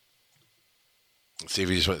 Let's see if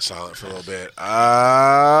he just went silent for a little bit.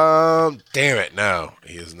 Damn it, no,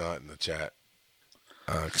 he is not in the chat.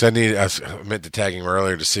 Because I meant to tag him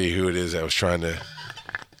earlier to see who it is that was trying to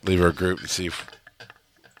leave our group and see if,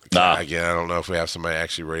 again, I don't know if we have somebody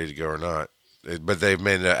actually ready to go or not. But they've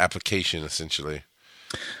made an application, essentially.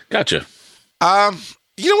 Gotcha.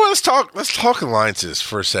 You know what? Let's talk alliances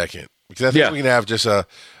for a second, because I think we can have just a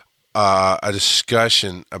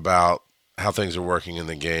discussion about how things are working in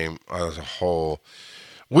the game as a whole.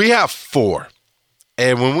 We have 4,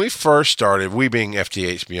 and when we first started, we being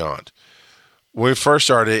FTH Beyond, when we first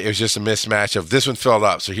started, it was just a mismatch of this one filled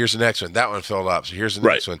up, so here's the next one. That one filled up, so here's the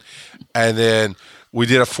next one, and then we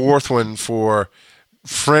did a 4th one for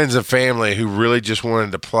friends and family who really just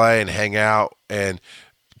wanted to play and hang out and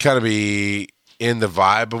kind of be in the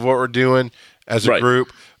vibe of what we're doing as a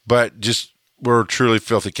group, but just were truly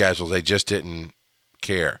filthy casuals. They just didn't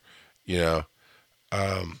care, you know.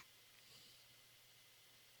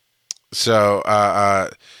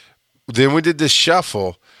 Then we did this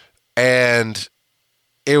shuffle, and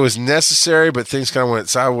it was necessary, but things kind of went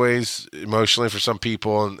sideways emotionally for some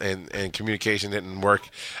people, and communication didn't work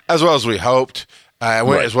as well as we hoped. It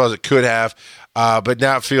went as well as it could have, but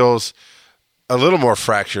now it feels a little more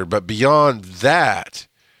fractured. But beyond that,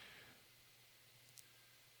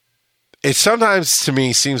 it sometimes to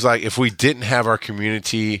me seems like if we didn't have our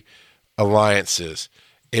community alliances,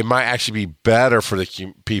 it might actually be better for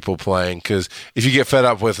the people playing, because if you get fed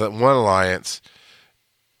up with one alliance,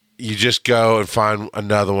 you just go and find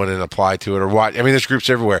another one and apply to it or watch. I mean, there's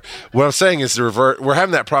groups everywhere. What I'm saying is we're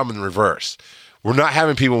having that problem in reverse. We're not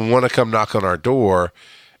having people want to come knock on our door,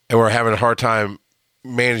 and we're having a hard time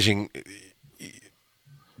managing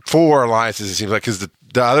 4 alliances, it seems like, because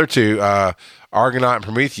the other 2, Argonaut and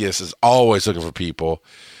Prometheus, is always looking for people.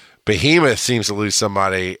 Behemoth seems to lose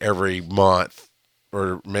somebody every month,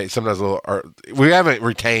 sometimes a little. We haven't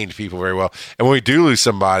retained people very well, and when we do lose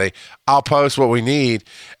somebody, I'll post what we need,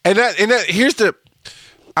 and here's the.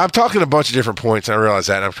 I'm talking a bunch of different points, and I realize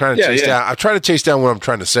that. And I'm trying to chase down. I'm trying to chase down what I'm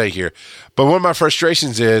trying to say here, but one of my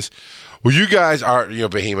frustrations is, well, you guys are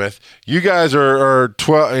Behemoth. You guys are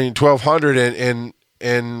 1,200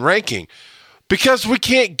 in ranking. Because we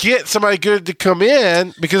can't get somebody good to come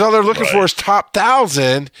in because all they're looking for is top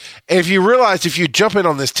 1,000. And if you realize if you jump in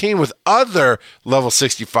on this team with other level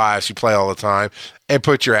 65s who play all the time and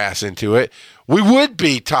put your ass into it, we would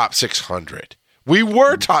be top 600. We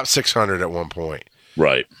were top 600 at one point.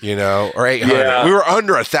 Right. Or 800. Yeah. We were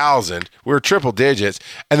under 1,000. We were triple digits.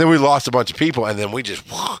 And then we lost a bunch of people. And then we just,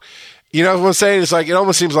 what I'm saying? It's like, it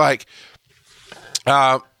almost seems like,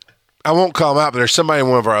 I won't call them out, but there's somebody in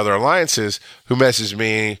one of our other alliances who messaged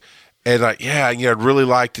me and like, I'd really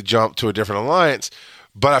like to jump to a different alliance,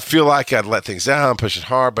 but I feel like I'd let things down, push it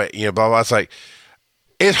hard, but blah, blah. It's like,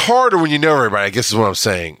 it's harder when you know everybody, I guess is what I'm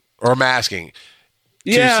saying, or I'm asking.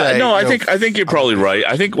 Yeah, no, I think you're probably right.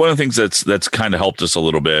 I think one of the things that's kind of helped us a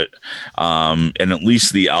little bit, and at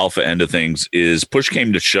least the alpha end of things, is push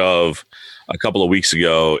came to shove a couple of weeks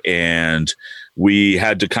ago, and we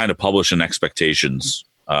had to kind of publish an expectations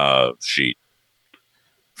sheet,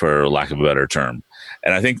 for lack of a better term.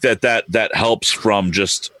 And I think that helps from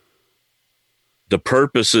just the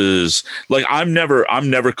purposes. Like I'm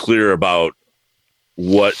never clear about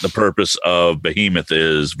what the purpose of Behemoth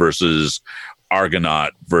is versus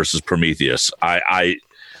Argonaut versus Prometheus.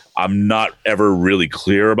 I'm not ever really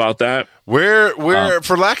clear about that. We're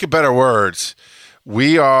for lack of better words,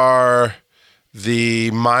 we are the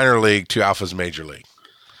minor league to Alpha's major league.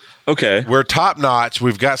 Okay. We're top notch.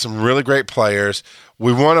 We've got some really great players.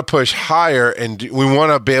 We want to push higher, and we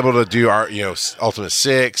want to be able to do our, Ultimate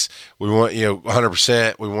Six. We want,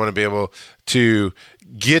 100%. We want to be able to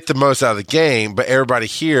get the most out of the game, but everybody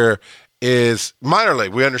here is minor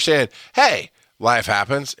league. We understand, hey, life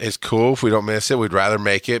happens. It's cool if we don't miss it. We'd rather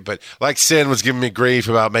make it. But like Sin was giving me grief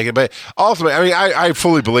about making it. But ultimately, I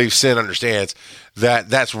fully believe Sin understands that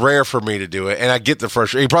that's rare for me to do it. And I get the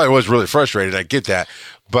frustration. He probably was really frustrated. I get that.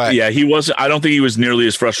 But yeah, he wasn't. I don't think he was nearly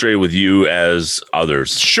as frustrated with you as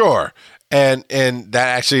others. Sure. And that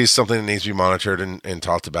actually is something that needs to be monitored and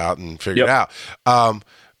talked about and figured out.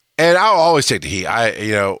 And I'll always take the heat.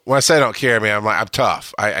 When I say I don't care, I'm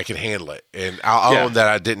tough. I can handle it. And I'll own that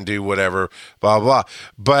I didn't do whatever, blah, blah.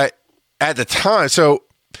 But at the time, so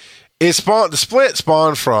the split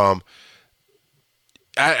spawned from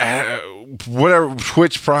whatever,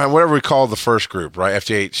 Twitch Prime, whatever we call the first group, right?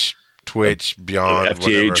 FTH, Twitch, Beyond. FTH,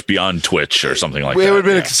 whatever. Beyond Twitch or something like that. It would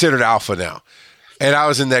have been considered alpha now. And I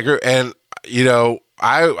was in that group. And,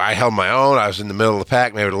 I held my own. I was in the middle of the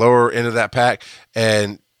pack, maybe the lower end of that pack.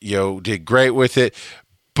 And, did great with it.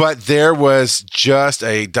 But there was just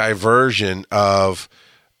a divergence of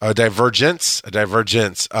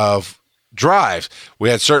drives. We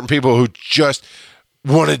had certain people who just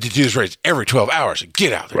wanted to do this race every 12 hours and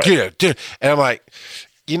get out there, get out. And I'm like,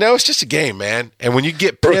 it's just a game, man. And when you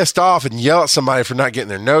get pissed off and yell at somebody for not getting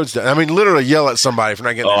their nodes done, literally yell at somebody for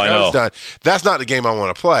not getting their nodes done, that's not the game I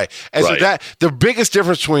want to play. And so the biggest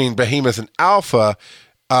difference between Behemoth and Alpha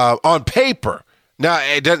on paper, now,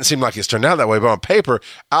 it doesn't seem like it's turned out that way, but on paper,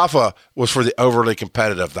 Alpha was for the overly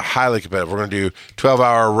competitive, the highly competitive. We're going to do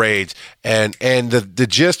 12-hour raids. And the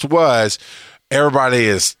gist was everybody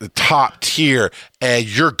is the top tier, and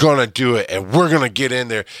you're going to do it, and we're going to get in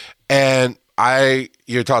there. And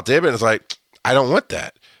you talked to Ibn, it's like, I don't want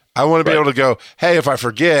that. I want to be able to go, hey, if I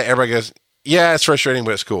forget, everybody goes, yeah, it's frustrating,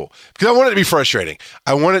 but it's cool. Because I want it to be frustrating.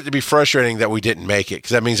 I want it to be frustrating that we didn't make it,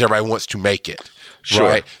 because that means everybody wants to make it. Sure.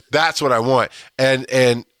 Right. That's what I want. And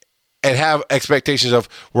have expectations of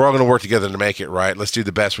we're all going to work together to make it right. Let's do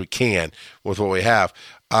the best we can with what we have.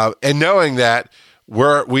 And knowing that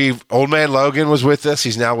Old Man Logan was with us.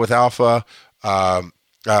 He's now with Alpha.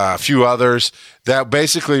 A few others that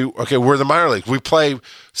basically, we're the minor league. We play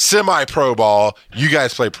semi-pro ball. You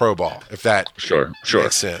guys play pro ball, if that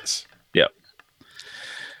makes sense. Yeah.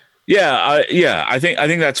 I think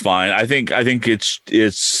that's fine. I think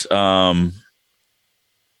it's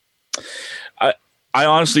I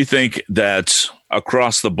honestly think that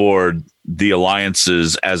across the board, the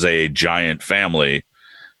alliances as a giant family,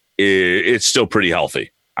 it's still pretty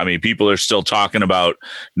healthy. People are still talking about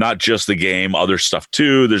not just the game, other stuff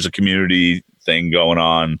too. There's a community thing going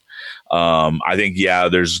on. I think,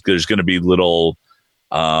 there's going to be little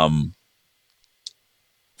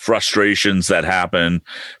frustrations that happen,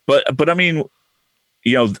 but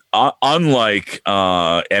unlike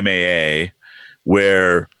MAA,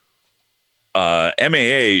 where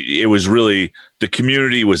MAA, it was really the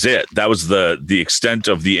community was it. That was the extent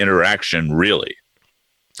of the interaction, really.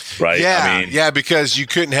 Right. Yeah. Yeah. Because you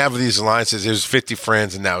couldn't have these alliances. It was 50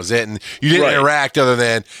 friends and that was it. And you didn't interact other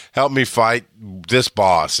than help me fight this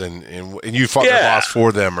boss and you fought the boss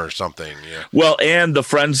for them or something. Yeah. Well, and the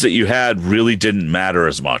friends that you had really didn't matter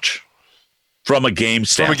as much from a game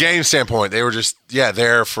standpoint. From a game standpoint, they were just,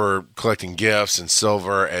 there for collecting gifts and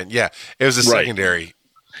silver. And it was a secondary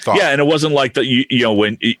thought. Yeah. And it wasn't like that,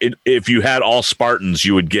 if you had all Spartans,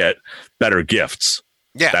 you would get better gifts.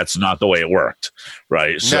 Yeah, that's not the way it worked,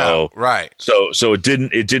 right? So So it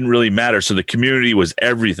didn't really matter. So the community was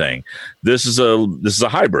everything. This is a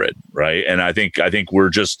hybrid, right? And I think we're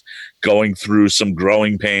just going through some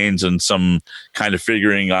growing pains and some kind of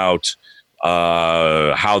figuring out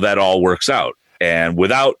how that all works out. And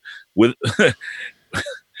I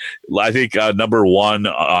think number one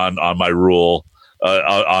on my rule.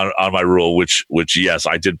 On my rule, which yes,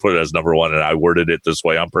 I did put it as number one, and I worded it this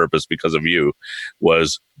way on purpose because of you,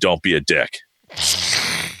 was don't be a dick.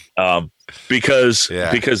 Because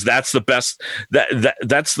that's the best.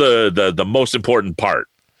 That's the most important part,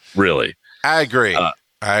 really. I agree.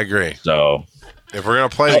 So if we're gonna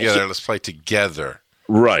play together, let's play together.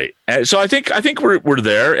 Right. And so I think we're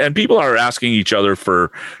there, and people are asking each other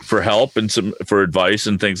for help and for advice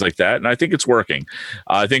and things like that. And I think it's working.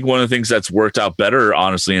 I think one of the things that's worked out better,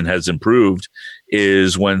 honestly, and has improved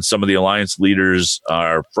is when some of the alliance leaders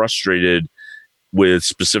are frustrated with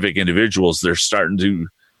specific individuals, they're starting to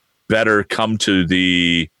better come to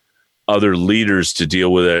the other leaders to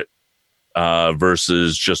deal with it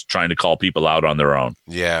versus just trying to call people out on their own.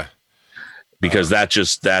 Yeah. Because that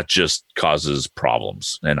just causes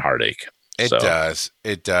problems and heartache. It does.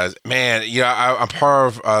 Man, I'm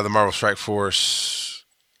part of the Marvel Strikeforce.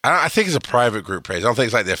 I think it's a private group page. I don't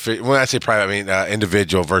think it's like when I say private, I mean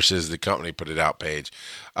individual versus the company put it out page.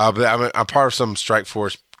 But I'm part of some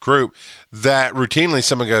Strikeforce group that routinely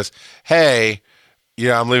someone goes, "Hey,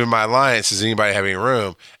 I'm leaving my alliance. Does anybody have any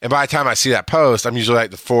room?" And by the time I see that post, I'm usually like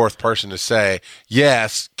the fourth person to say,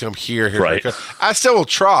 "Yes, come here." Right. I still will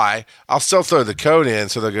try. I'll still throw the code in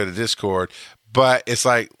so they'll go to Discord. But it's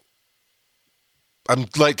like I'm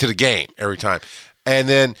late to the game every time. And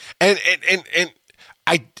then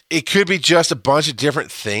it could be just a bunch of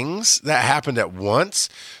different things that happened at once.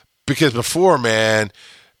 Because before, man,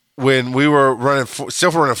 when we were running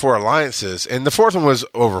 4 alliances, and the fourth one was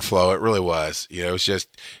overflow. It really was. It was just,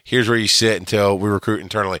 here's where you sit until we recruit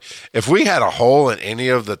internally. If we had a hole in any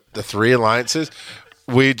of the 3 alliances,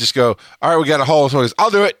 we'd just go, all right, we got a hole. Someone goes,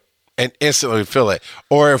 I'll do it. And instantly fill it.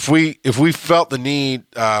 Or if we felt the need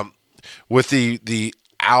with the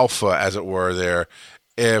alpha, as it were, there,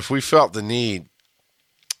 if we felt the need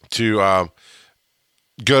to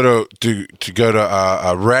go to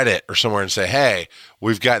Reddit or somewhere and say, hey,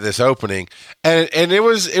 we've got this opening, and it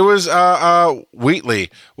was Wheatley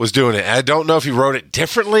was doing it. And I don't know if he wrote it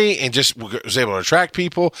differently and just was able to attract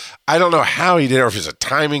people. I don't know how he did it, or if it's a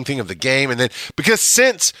timing thing of the game. And then because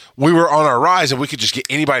since we were on our rise and we could just get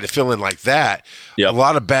anybody to fill in like that, a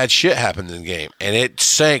lot of bad shit happened in the game, and it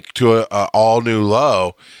sank to a all new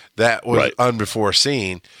low that was unbefore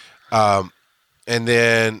seen. And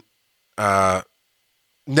then now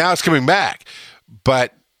it's coming back,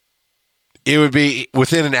 but it would be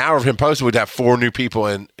within an hour of him posting, we'd have 4 new people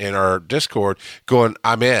in our Discord going,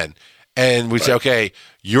 I'm in. And we'd say, okay,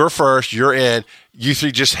 you're first, you're in, you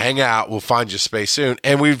 3 just hang out, we'll find you space soon.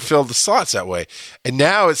 And we'd fill the slots that way. And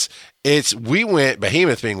now we went,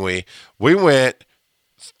 Behemoth being we went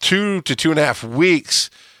 2 to 2.5 weeks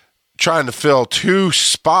trying to fill 2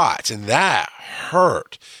 spots, and that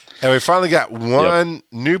hurt. And we finally got one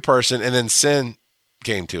new person, and then Sin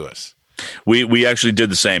came to us. We actually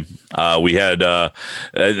did the same. We had,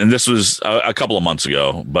 and this was a couple of months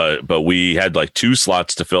ago, but we had like 2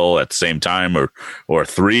 slots to fill at the same time, or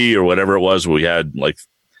 3 or whatever it was. We had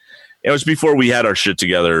it was before we had our shit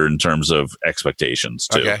together in terms of expectations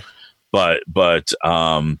too. Okay. But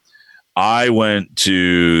I went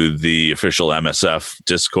to the official MSF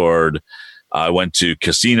Discord. I went to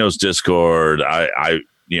Casino's Discord. I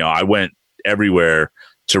went everywhere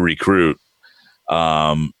to recruit.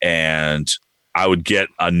 And I would get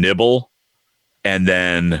a nibble and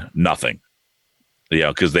then nothing,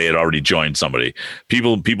 because they had already joined somebody.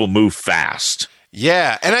 People move fast.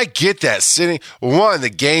 Yeah. And I get that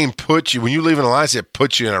the game puts you, when you leave an alliance, it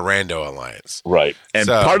puts you in a rando alliance. Right. And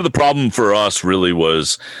part of the problem for us really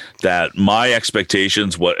was that my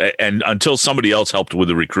expectations and until somebody else helped with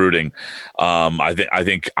the recruiting, I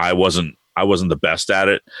think I wasn't the best at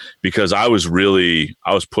it, because I was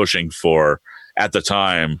pushing for, at the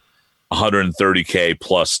time, 130K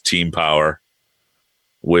plus team power,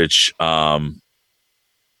 which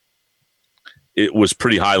it was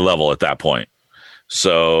pretty high level at that point.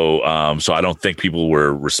 So I don't think people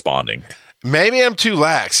were responding. Maybe I'm too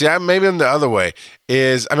lax. Yeah, maybe I'm the other way.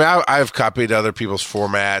 I've copied other people's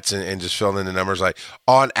formats and just filled in the numbers like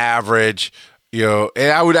on average, and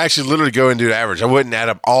I would actually literally go and do the average. I wouldn't add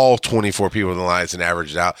up all 24 people in the Alliance and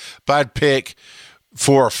average it out, but I'd pick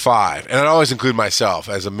 4 or 5, and I'd always include myself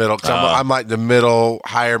as a middle. Cause I'm like the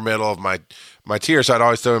higher middle of my tier, so I'd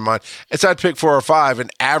always throw in mine. And so I'd pick 4 or 5 and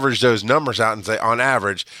average those numbers out and say, on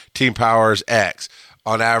average, team power is X.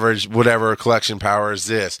 On average, whatever collection power is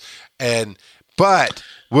this. But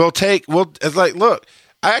it's like, look,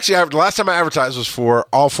 the last time I advertised was for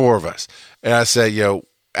all 4 of us. And I said,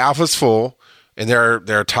 Alpha's full, and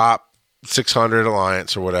they're top 600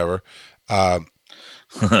 Alliance or whatever. At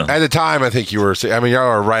the time, I think y'all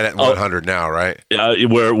are right at 100 now, right? Yeah,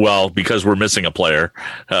 because we're missing a player,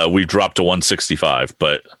 we dropped to 165,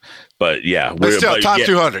 but yeah, we're still top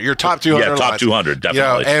 200. You're top 200. Yeah, top 200,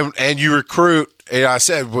 definitely. And you recruit. I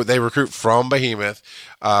said they recruit from Behemoth.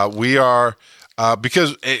 We are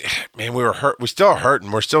because we were hurt. We're still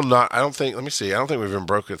hurting. We're still not. I don't think. Let me see. I don't think we've even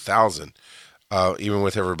broken 1,000, even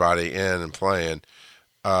with everybody in and playing.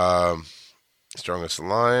 Strongest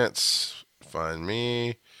Alliance. Find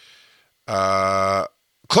me.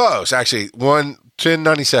 Close, actually.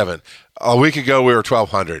 1097. A week ago, we were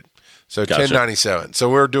 1,200. So gotcha. 1097. So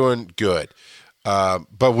we're doing good.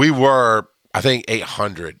 But we were, I think,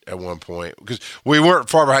 800 at one point because we weren't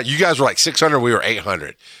far behind. You guys were like 600. We were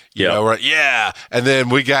 800. We're like, yeah. And then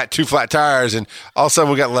we got 2 flat tires, and all of a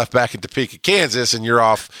sudden we got left back in Topeka, Kansas, and you're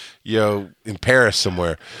off, in Paris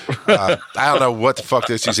somewhere. I don't know what the fuck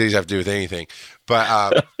those 2 cities have to do with anything.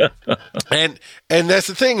 But and that's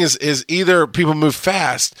the thing is either people move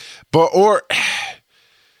fast,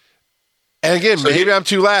 and again, maybe I'm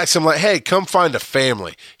too lax. I'm like, hey, come find a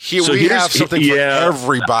family. Here we have something for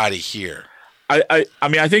everybody here. I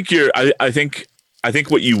think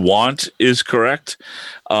what you want is correct.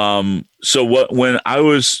 When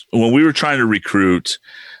we were trying to recruit,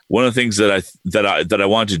 one of the things that I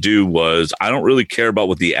wanted to do was I don't really care about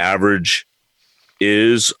what the average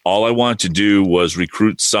is. All I wanted to do was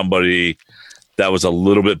recruit somebody that was a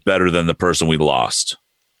little bit better than the person we lost.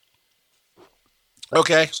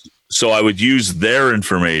 Okay. So I would use their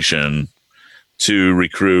information to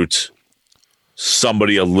recruit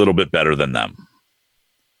somebody a little bit better than them.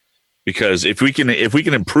 Because if we can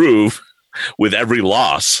improve with every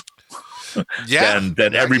loss,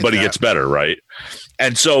 then everybody gets better, right?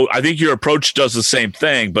 And so I think your approach does the same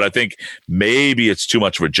thing, but I think maybe it's too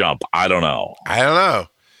much of a jump. I don't know. And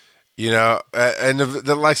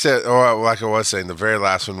like I said, or like I was saying, the very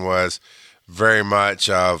last one was very much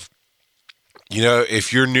of,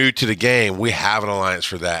 if you're new to the game, we have an alliance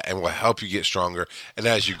for that, and we'll help you get stronger. And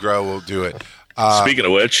as you grow, we'll do it. Speaking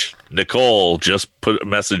of which, Nicole just put a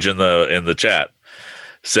message in the chat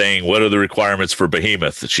saying, what are the requirements for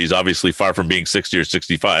Behemoth? She's obviously far from being 60 or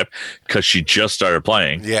 65 because she just started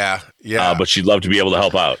playing. Yeah. But she'd love to be able to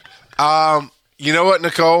help out. You know what,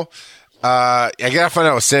 Nicole? I got to find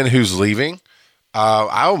out with Sin who's leaving.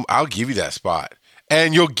 I'll give you that spot.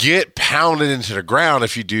 And you'll get pounded into the ground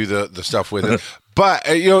if you do the stuff with it. But,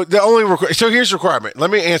 the only so here's the requirement. Let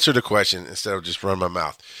me answer the question instead of just run my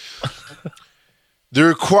mouth. The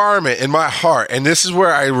requirement in my heart, and this is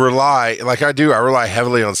where I rely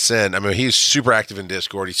heavily on Sin. I mean, he's super active in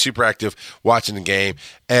Discord. He's super active watching the game.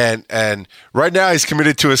 And right now he's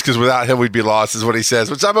committed to us because without him we'd be lost, is what he says,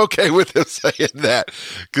 which I'm okay with him saying that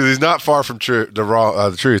because he's not far from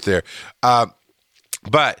the truth there.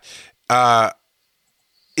 But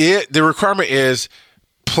the requirement is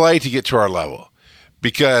play to get to our level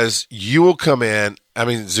because you will come in. I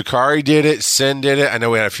mean, Zakari did it. Sin did it. I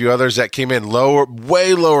know we had a few others that came in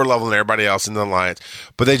way lower level than everybody else in the Alliance,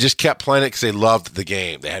 but they just kept playing it because they loved the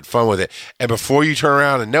game. They had fun with it. And before you turn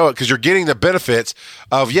around and know it, because you're getting the benefits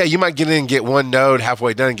of, you might get in and get one node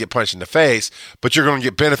halfway done and get punched in the face, but you're going to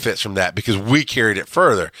get benefits from that because we carried it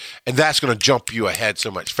further. And that's going to jump you ahead so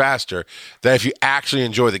much faster that if you actually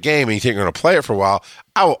enjoy the game and you think you're going to play it for a while,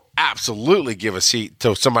 I will absolutely give a seat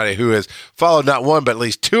to somebody who has followed not one, but at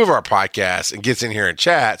least 2 of our podcasts and gets in here and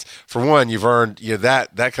chats. For one, you've earned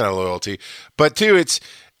that kind of loyalty. But 2,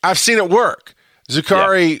 I've seen it work.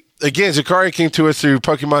 Zakari came to us through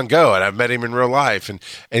Pokemon Go, and I've met him in real life. And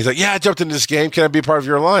he's like, I jumped into this game. Can I be a part of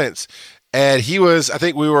your alliance? And he was, I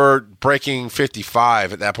think we were breaking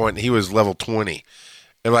 55 at that point, and he was level 20.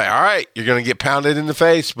 And like, all right, you're going to get pounded in the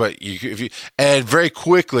face, but and very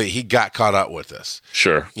quickly he got caught up with us.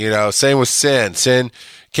 Sure. Same with Sin. Sin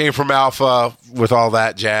came from Alpha with all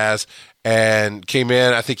that jazz and came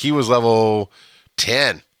in. I think he was level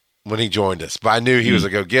 10 when he joined us, but I knew he was a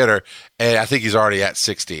go-getter, and I think he's already at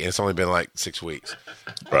 60, and it's only been like 6 weeks.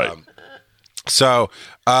 Right. So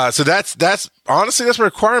that's honestly, that's my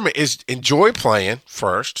requirement, is enjoy playing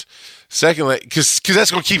first. Secondly, because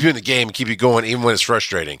that's going to keep you in the game and keep you going even when it's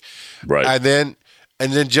frustrating. Right. And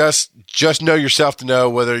then just know yourself to know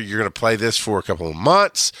whether you're going to play this for a couple of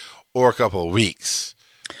months or a couple of weeks.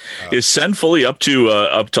 Is Sen fully up to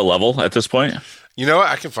level at this point? You know what?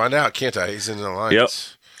 I can find out, can't I? He's in the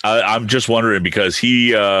alliance. Yep. I'm just wondering because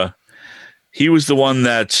he was the one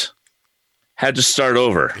that had to start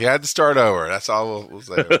over. He had to start over. That's all we'll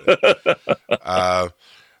say.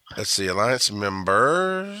 Let's see. Alliance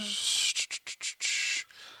members.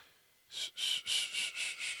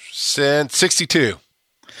 Send 62.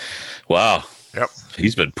 Wow. Yep.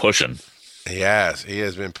 He's been pushing. He has. He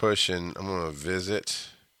has been pushing. I'm going to visit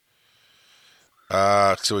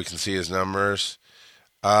so we can see his numbers.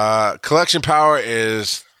 Collection power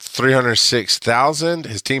is 306,000.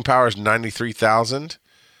 His team power is 93,000.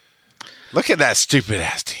 Look at that stupid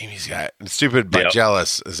ass team he's got. Stupid but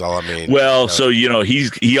jealous is all I mean. Well, so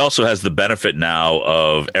he also has the benefit now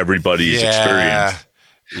of everybody's experience.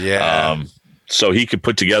 Yeah. So he could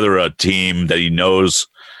put together a team that he knows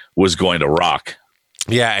was going to rock.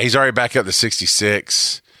 Yeah, he's already back up to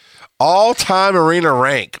 66. All-time arena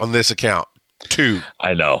rank on this account, 2.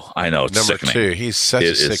 I know. It's number sickening. 2. He's such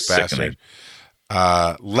a sick bastard.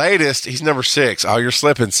 Latest, he's number 6. Oh, you're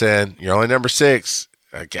slipping, Sen. You're only number 6.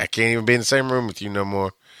 I can't even be in the same room with you no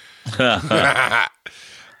more.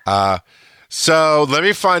 So let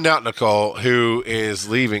me find out, Nicole, who is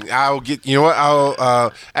leaving. I'll get. You know what?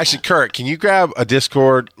 I'll actually, Kurt, can you grab a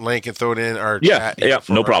Discord link and throw it in our chat? Yeah,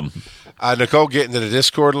 no problem. Nicole, get into the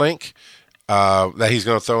Discord link that he's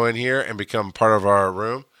going to throw in here and become part of our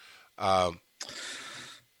room. Oh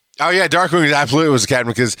yeah, Darkwing absolutely was the captain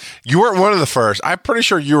because you weren't one of the first. I'm pretty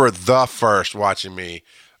sure you were the first watching me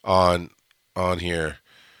on here.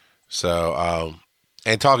 So,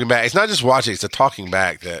 and talking back, it's not just watching, it's the talking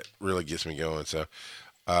back that really gets me going. So,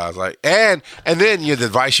 I was like, and then the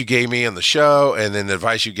advice you gave me on the show, and then the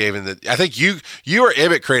advice you gave I think you or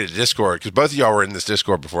Ibbot created a Discord because both of y'all were in this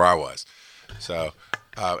Discord before I was. So,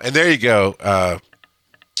 and there you go,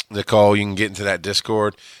 Nicole, you can get into that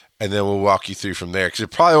Discord, and then we'll walk you through from there because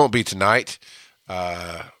it probably won't be tonight,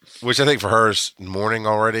 which I think for her is morning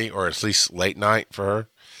already, or at least late night for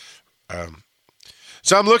her.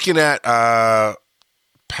 So I'm looking at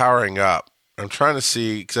powering up. I'm trying to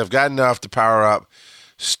see, because I've got enough to power up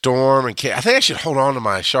Storm and I think I should hold on to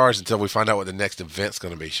my shards until we find out what the next event's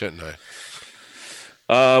going to be, shouldn't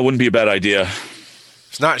I? Wouldn't be a bad idea.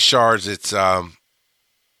 It's not shards. It's, you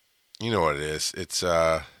know what it is. It's,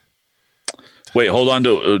 wait, hold on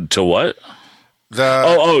to what?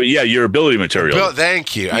 Yeah, your ability material.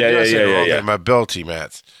 Thank you. I knew I said wrong thing. My ability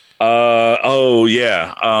mats.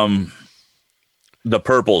 The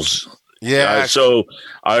purples. Yeah. So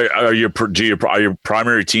are your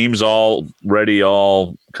primary teams already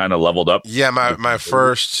all kind of leveled up? Yeah, my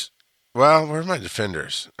first. Well, where are my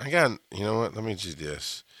defenders? I got. You know what? Let me do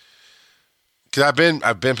this. Because I've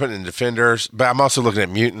been putting in defenders, but I'm also looking at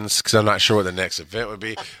mutants because I'm not sure what the next event would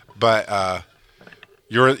be. But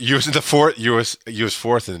you was the fourth. You was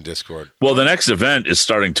fourth in the Discord. Well, the next event is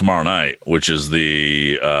starting tomorrow night, which is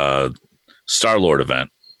the Star-Lord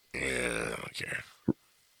event. Yeah, I don't care.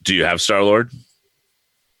 Do you have Star-Lord?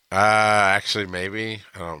 Actually, maybe.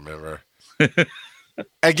 I don't remember.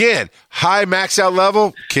 Again, high max out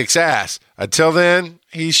level, kicks ass. Until then,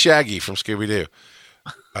 he's Shaggy from Scooby-Doo.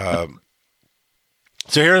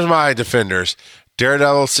 So here's my defenders.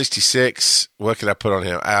 Daredevil, 66. What could I put on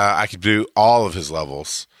him? I could do all of his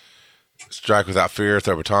levels. Strike without fear,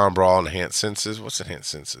 throw baton, brawl, enhanced senses. What's enhanced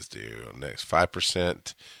senses do? Next,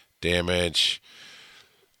 5% damage.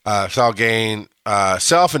 So I'll gain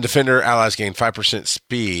self and defender allies gain 5%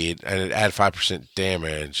 speed and it add 5%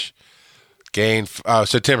 damage. Gain so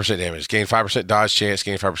 10% damage. Gain 5% dodge chance.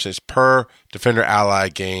 Gain 5% per defender ally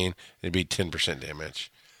gain. It'd be 10%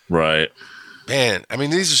 damage. Right. Man, I mean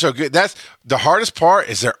these are so good. That's the hardest part.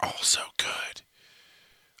 Is they're all so good.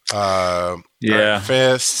 Iron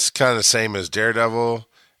Fist's kind of the same as Daredevil,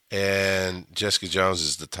 and Jessica Jones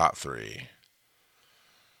is the top 3.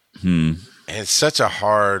 And it's such a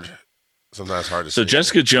sometimes hard to see. So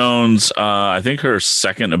Jessica Jones, I think her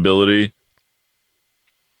second ability,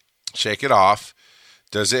 Shake It Off,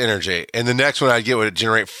 does the energy. And the next one I'd get would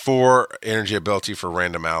generate 4 energy ability for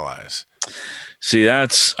random allies. See,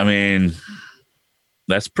 that's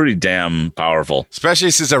pretty damn powerful.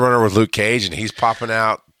 Especially since I run her with Luke Cage and he's popping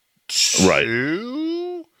out 2. Right.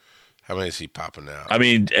 How many is he popping out? I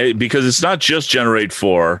mean, because it's not just generate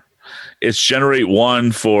 4. it's generate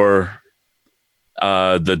 1 for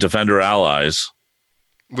the defender allies.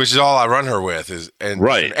 Which is all I run her with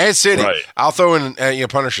and city. Right. I'll throw in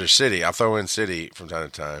Punisher City. I'll throw in City from time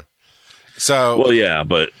to time. So well, yeah,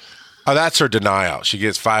 but that's her denial. She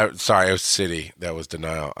gets 5. Sorry, it was City that was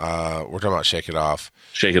denial. We're talking about Shake It Off.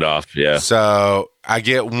 Shake It Off, yeah. So I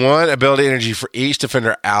get 1 ability energy for each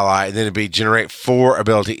defender ally, and then it'd be generate 4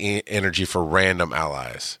 ability energy for random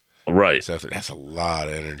allies. Right. So that's a lot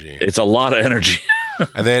of energy. It's a lot of energy.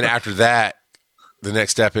 And then after that, the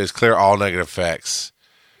next step is clear all negative effects.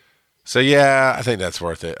 So, yeah, I think that's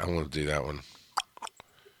worth it. I'm going to do that one.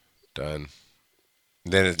 Done.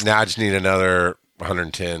 Then now I just need another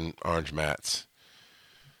 110 orange mats.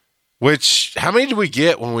 Which, how many do we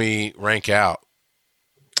get when we rank out?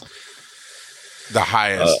 The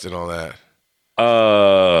highest and all that.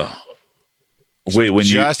 Wait, when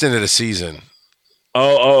just into the season.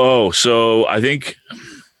 Oh. So I think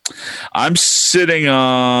I'm sitting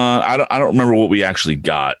on. I don't remember what we actually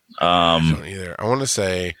got. I don't either. I want to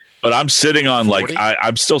say. But I'm sitting on 40?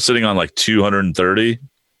 I'm still sitting on 230,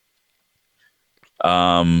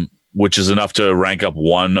 which is enough to rank up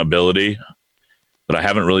 1 ability. But I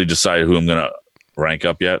haven't really decided who I'm going to rank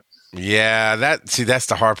up yet. Yeah, that's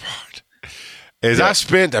the hard part. I've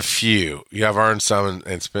spent a few. I've earned some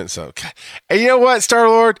and spent some. And you know what,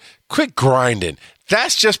 Star-Lord? Quit grinding.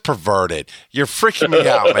 That's just perverted. You're freaking me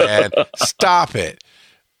out, man. Stop it.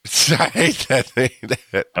 I hate that thing.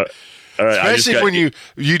 All right, especially when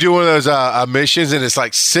you do one of those missions and it's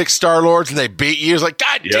 6 Star-Lords and they beat you. It's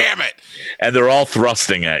God damn it. And they're all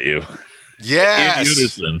thrusting at you. Yes. In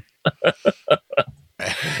unison. I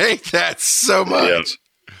hate that so much. Yep.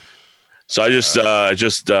 So I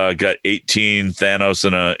just got 18 Thanos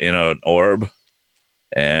in an orb.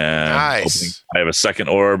 And nice. I have a second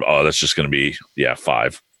orb. Oh, that's just going to be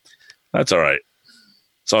 5. That's all right.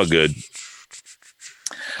 It's all good.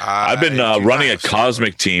 I've been running a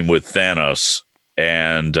cosmic team with Thanos,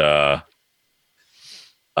 and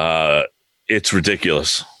it's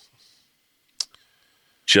ridiculous.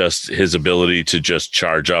 Just his ability to just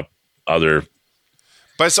charge up other.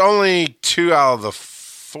 But it's only 2 out of the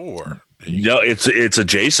 4. No, it's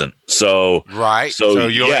adjacent. So right. So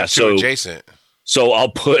you only have 2 adjacent. So I'll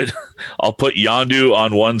put Yondu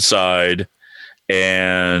on one side,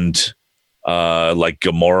 and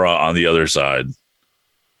Gamora on the other side.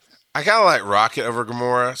 I kind of like Rocket over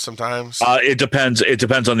Gamora sometimes. It depends. It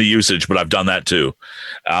depends on the usage, but I've done that too.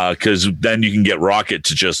 Because then you can get Rocket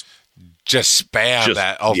to just spam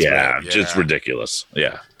that ultimate. Yeah, just ridiculous.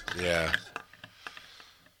 Yeah. Yeah.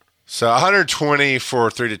 So 120 for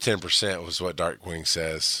 3 to 10% was what Darkwing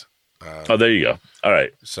says. There you go. All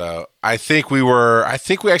right. So I think we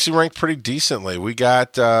actually ranked pretty decently. We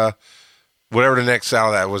got whatever the next out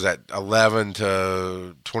of that was, at 11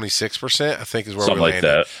 to 26%, I think is where something we landed.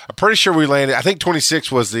 Like that. I'm pretty sure we landed. I think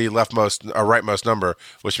 26 was the leftmost or rightmost number,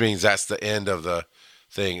 which means that's the end of the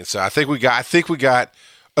thing. So I think we got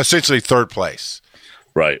essentially third place.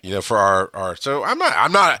 Right. For our so I'm not.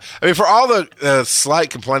 I mean, for all the slight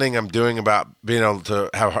complaining I'm doing about being able to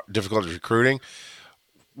have difficulty recruiting,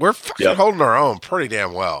 we're fucking holding our own pretty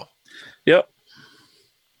damn well. Yep.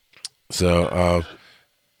 So,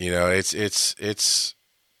 it's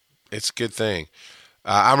a good thing.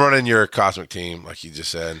 I'm running your cosmic team, like you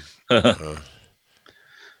just said.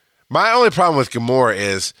 My only problem with Gamora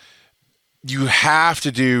is you have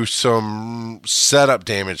to do some setup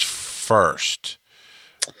damage first,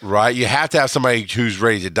 right? You have to have somebody who's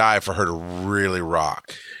ready to die for her to really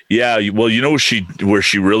rock. Yeah, well, where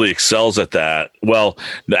she really excels at that. Well,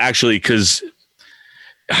 actually, because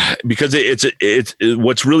it's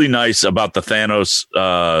what's really nice about the Thanos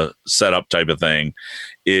setup type of thing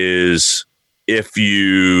is if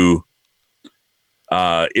you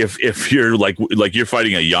if you're like you're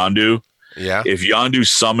fighting a Yondu, if Yondu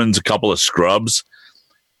summons a couple of scrubs,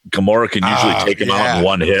 Gamora can usually take him out in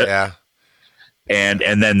one hit. Yeah. And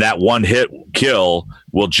then that one hit kill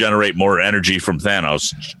will generate more energy from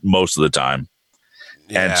Thanos most of the time.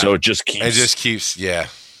 Yeah. And so it just keeps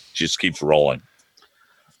rolling.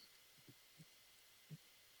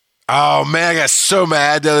 Oh man, I got so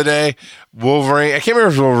mad the other day. Wolverine, I can't remember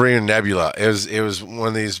if it was Wolverine or Nebula. It was one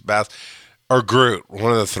of these battles, or Groot,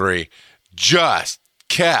 one of the three, just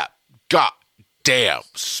kept goddamn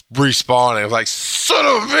respawning. I was like, son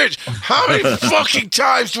of a bitch, how many fucking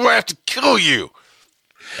times do I have to kill you?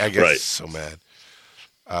 I get so mad.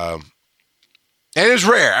 And it's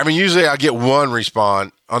rare. I mean, usually I'll get one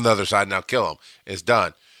respawn on the other side and I'll kill him. It's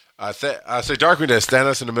done. So Darkwing does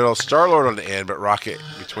Thanos in the middle, Star-Lord on the end, but Rocket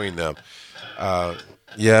between them. I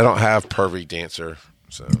don't have Pervy Dancer.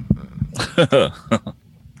 So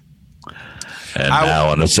And now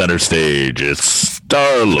on the center stage, it's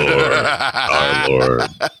Star-Lord. Star-Lord.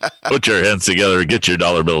 Put your hands together and get your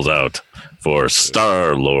dollar bills out for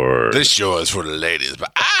Star-Lord. This show is for the ladies,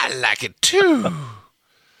 but I like it too.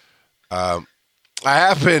 I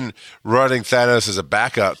have been running Thanos as a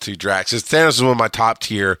backup to Drax. Thanos is one of my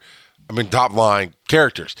top line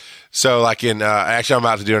characters. So like actually I'm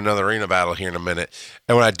about to do another arena battle here in a minute.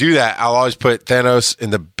 And when I do that, I'll always put Thanos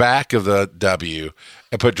in the back of the W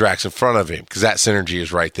and put Drax in front of him because that synergy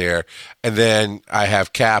is right there. And then I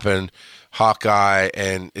have Cap and Hawkeye,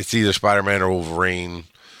 and it's either Spider-Man or Wolverine.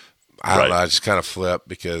 I don't know. I just kind of flip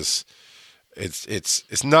because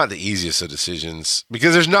it's not the easiest of decisions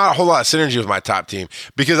because there's not a whole lot of synergy with my top team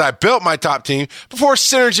because I built my top team before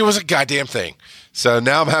synergy was a goddamn thing. So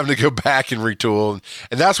now I'm having to go back and retool.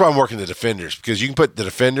 And that's why I'm working the Defenders because you can put the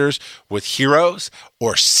Defenders with Heroes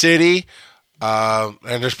or City. And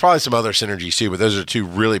there's probably some other synergies too, but those are two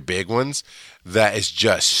really big ones that is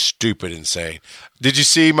just stupid insane. Did you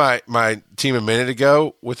see my team a minute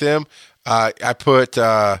ago with them? I put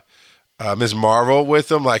Ms. Marvel with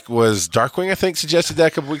them, like was Darkwing, I think, suggested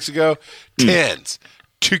that a couple weeks ago. 10s.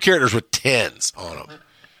 2 characters with 10s on them.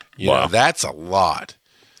 You know, that's a lot.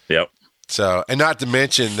 Yep. So, and not to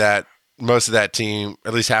mention that most of that team,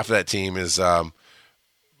 at least half of that team, is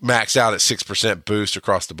maxed out at 6% boost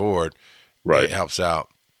across the board. Right. It helps out.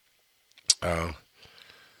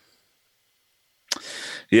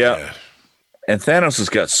 Yeah. And Thanos has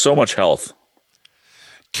got so much health.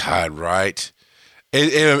 God, right.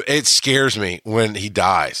 It scares me when he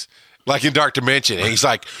dies. Like in Dark Dimension. And he's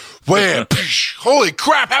like, wham, holy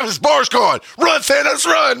crap, half his bar's gone. Run, Thanos,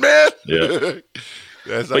 run, man. Yeah.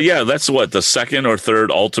 But yeah, that's what, the second or third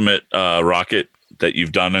ultimate rocket that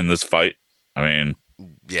you've done in this fight? I mean.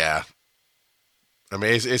 Yeah. I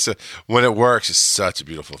mean, when it works, it's such a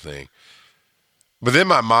beautiful thing. But then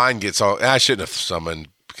my mind gets all, I shouldn't have summoned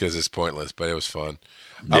because it's pointless, but it was fun.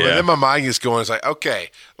 But then my mind gets going. It's like, okay,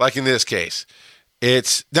 like in this case,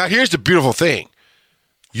 now here's the beautiful thing.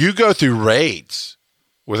 You go through raids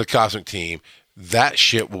with a cosmic team, that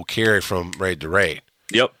shit will carry from raid to raid.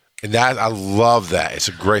 Yep. And that, I love that. It's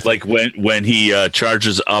a great thing. Like when he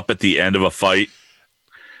charges up at the end of a fight,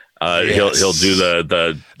 he'll do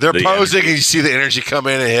the they're posing and you see the energy come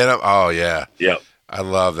in and hit them. Oh yeah. Yep. I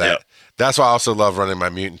love that. Yep. That's why I also love running my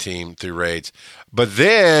mutant team through raids. But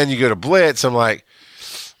then you go to Blitz, I'm like,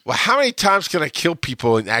 well, how many times can I kill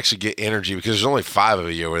people and actually get energy? Because there's only 5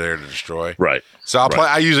 of you over there to destroy. Right. So I'll play.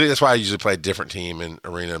 That's why I usually play a different team in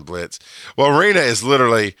Arena and Blitz. Well, Arena is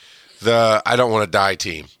literally the I don't want to die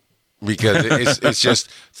team because it's just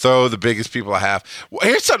throw the biggest people I have. Well,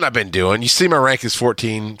 here's something I've been doing. You see, my rank is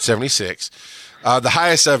 1476. The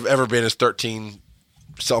highest I've ever been is 13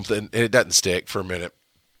 something, and it doesn't stick for a minute.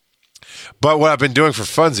 But what I've been doing for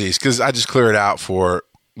funsies, because I just clear it out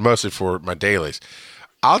mostly for my dailies,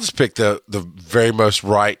 I'll just pick the very most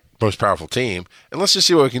powerful team, and let's just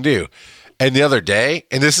see what we can do. And the other day,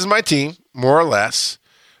 and this is my team, more or less,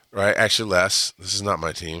 right? Actually, less. This is not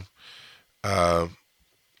my team.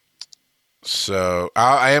 So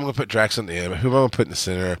I am going to put Drax on the end. Who am I going to put in the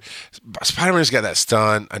center? Spider-Man's got that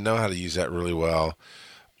stun. I know how to use that really well.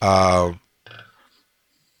 I'm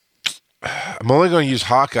only going to use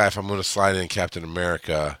Hawkeye if I'm going to slide in Captain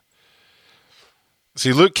America.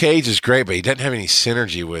 See, Luke Cage is great, but he doesn't have any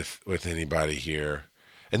synergy with anybody here.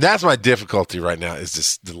 And that's my difficulty right now is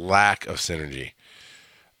just the lack of synergy.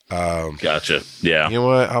 Gotcha. Yeah. You know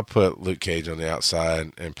what? I'll put Luke Cage on the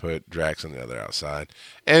outside and put Drax on the other outside.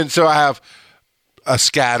 And so I have a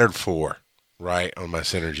scattered 4, right, on my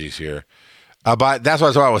synergies here. But that's why I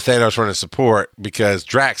was talking about with Thanos running support because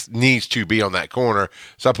Drax needs to be on that corner.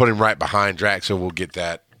 So I put him right behind Drax so we'll get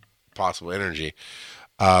that possible energy.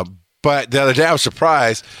 But the other day I was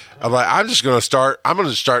surprised. I'm like, I'm going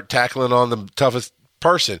to start tackling on the toughest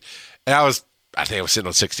person. And I think I was sitting on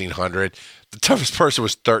 1600. The toughest person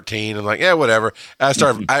was 13. I'm like, yeah, whatever.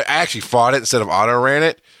 And I actually fought it instead of auto ran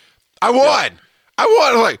it. I won. Yeah.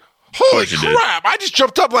 I'm like, holy crap. I just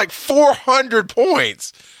jumped up like 400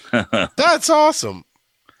 points. That's awesome.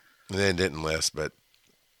 And then it didn't list, but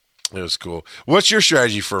it was cool. What's your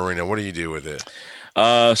strategy for Arena? What do you do with it?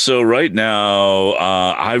 So right now,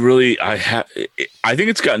 I think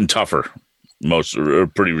it's gotten tougher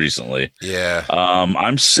pretty recently. Yeah.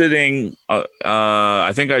 I'm sitting,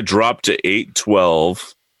 I think I dropped to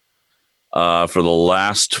 812, for the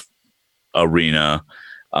last arena.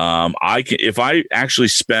 If I actually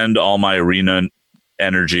spend all my arena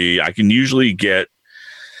energy, I can usually get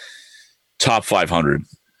top 500.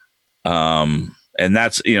 And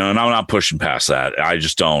that's, and I'm not pushing past that. I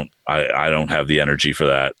just don't, I don't have the energy for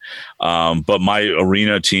that. But my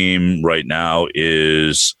arena team right now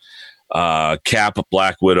is Cap,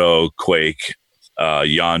 Black Widow, Quake,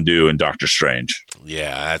 Yondu, and Doctor Strange.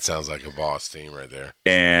 Yeah, that sounds like a boss team right there.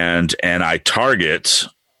 And I target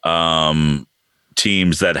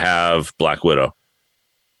teams that have Black Widow.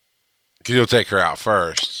 Because you'll take her out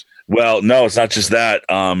first. Well, no, it's not just that.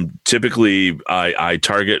 Typically, I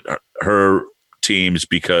target her teams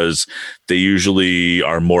because they usually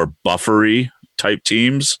are more buffery type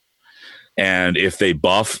teams. And if they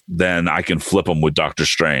buff, then I can flip them with Doctor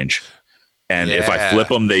Strange. And if I flip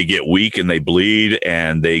them, they get weak and they bleed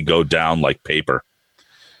and they go down like paper.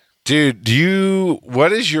 Dude,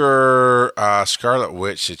 what is your Scarlet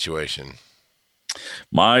Witch situation?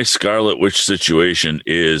 My Scarlet Witch situation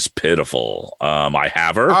is pitiful. I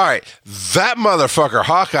have her. All right. That motherfucker,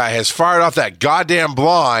 Hawkeye, has fired off that goddamn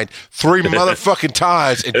blind 3 motherfucking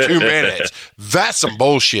times in 2 minutes. That's some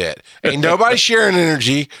bullshit. Ain't nobody sharing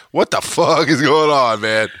energy. What the fuck is going on,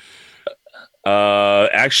 man?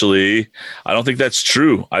 Actually, I don't think that's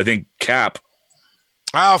true. I think Cap.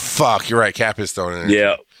 Oh, fuck. You're right. Cap is throwing energy.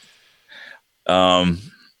 Yeah.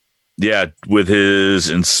 Yeah, with his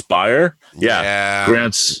Inspire. Yeah.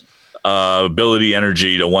 Grants ability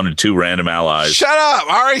energy to 1 and 2 random allies. Shut up.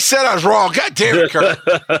 I already said I was wrong. God damn it, Kurt.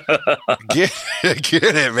 Get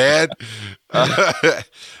it, man.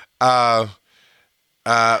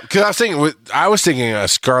 Because I was thinking a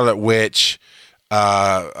Scarlet Witch,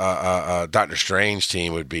 Doctor Strange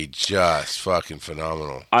team would be just fucking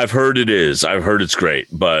phenomenal. I've heard it is. I've heard it's great,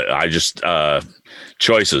 but I just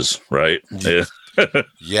choices, right?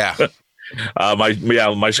 Yeah.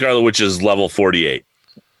 My Scarlet Witch is level 48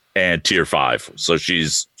 and tier 5, so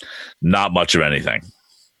she's not much of anything.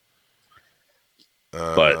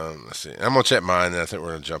 But let's see. I'm gonna check mine. Then I think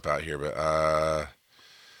we're gonna jump out here, but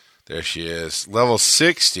there she is, level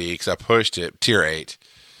 60 because I pushed it, tier 8.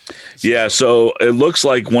 Yeah, so it looks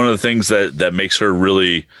like one of the things that makes her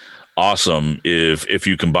really awesome, if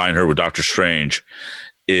you combine her with Doctor Strange,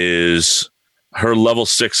 is her level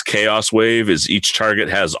 6 Chaos Wave is each target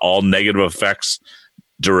has all negative effects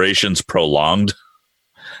durations prolonged.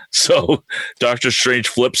 So Doctor Strange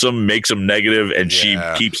flips them, makes them negative, and she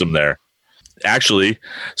keeps them there. Actually,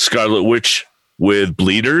 Scarlet Witch with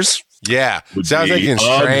bleeders. Yeah, sounds like in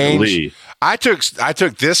Strange. I took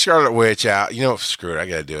this Scarlet Witch out. You know, screw it. I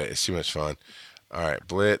gotta do it. It's too much fun. All right,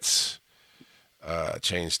 Blitz,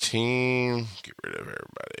 change team, get rid of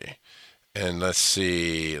everybody. And let's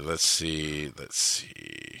see.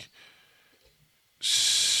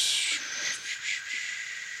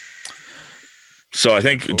 So I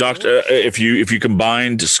think if you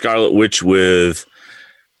combined Scarlet Witch with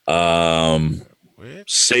Sabretooth,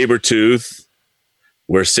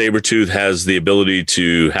 where Sabretooth has the ability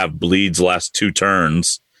to have bleeds last 2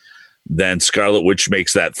 turns, then Scarlet Witch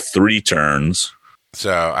makes that 3 turns.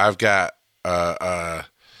 So I've got a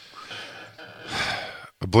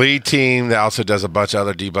bleed team that also does a bunch of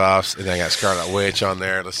other debuffs, and then I got Scarlet Witch on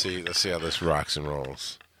there. Let's see how this rocks and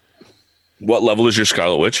rolls. What level is your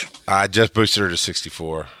Scarlet Witch? I just boosted her to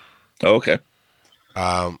 64. Oh, okay.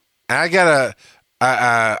 I'm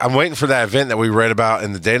waiting for that event that we read about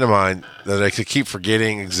in the data mine that I could keep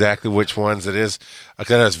forgetting exactly which ones it is. I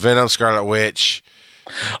got it's Venom, Scarlet Witch.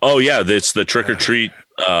 Oh yeah, it's the trick or treat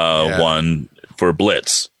one for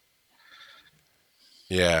Blitz.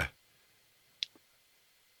 Yeah.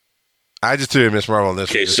 I just threw Miss Marvel on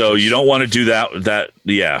this. Okay, so you don't want to do that.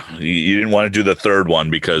 You didn't want to do the third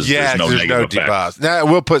one because there's no negative debuffs. Now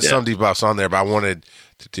we'll put some debuffs on there, but I wanted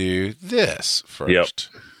to do this first. Yep.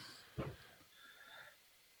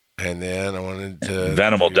 And then I wanted to.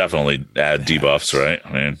 Venom will definitely add debuffs, right?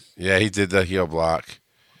 I mean, yeah, he did the heal block,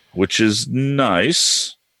 which is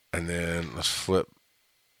nice. And then let's flip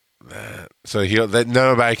that. So heal that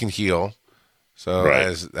nobody can heal.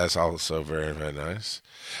 So that's also very, very nice.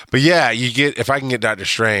 But yeah, if I can get Doctor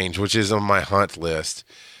Strange, which is on my hunt list,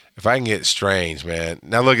 if I can get Strange, man.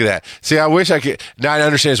 Now look at that. See, I wish I could. Now I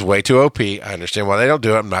understand it's way too OP. I understand why they don't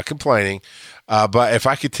do it. I'm not complaining. But if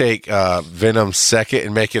I could take Venom second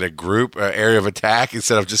and make it a group area of attack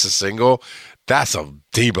instead of just a single, that's some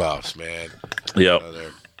debuffs, man. Yep.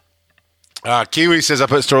 Kiwi says I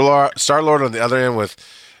put Star-Lord on the other end with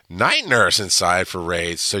Night Nurse inside for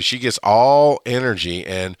raids, so she gets all energy,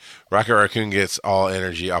 and Rocket Raccoon gets all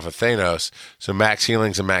energy off of Thanos. So max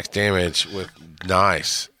healings and max damage with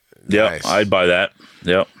nice. Yep, I'd buy that.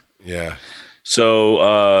 Yep. Yeah.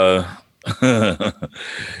 So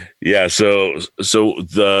yeah, so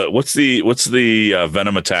the what's the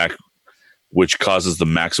Venom attack which causes the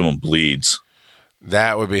maximum bleeds?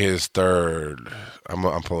 That would be his third. I'm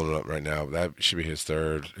pulling it up right now. That should be his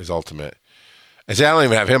third, his ultimate. And see, I don't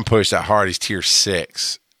even have him pushed that hard. He's tier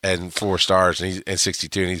 6 and 4 stars, and he's in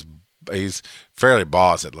 62, and he's fairly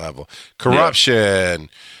boss at level. Corruption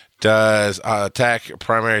does attack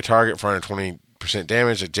primary target for 120%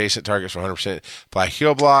 damage, adjacent targets for 100%. Apply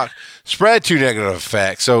heal block. Spread 2 negative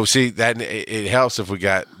effects. So see that it helps if we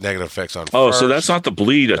got negative effects on. Oh, so that's not the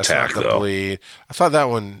bleed that's attack not the though. Bleed. I thought that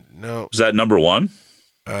one. No, is that number 1?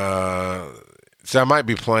 So I might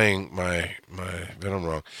be playing my Venom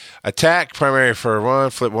wrong. Attack primary for 1,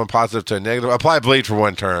 flip 1 positive to a negative. Apply bleed for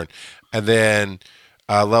 1 turn, and then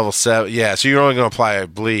level 7. Yeah, so you're only going to apply a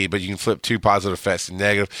bleed, but you can flip 2 positive effects to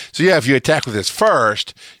negative. So yeah, if you attack with this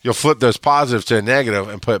first, you'll flip those positives to a negative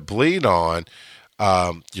and put bleed on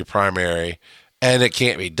your primary, and it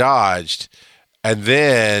can't be dodged. And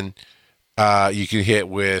then you can hit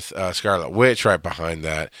with Scarlet Witch right behind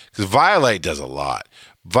that, because Violate does a lot.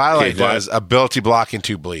 Violate does ability block and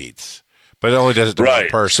 2 bleeds, but it only does it to one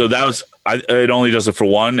person. So it only does it for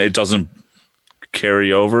 1. It doesn't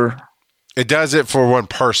carry over. It does it for 1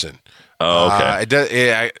 person. Oh, okay. It does,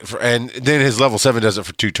 and then his level 7 does it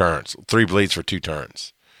for 2 turns. 3 bleeds for 2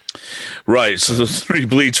 turns. Right. So the 3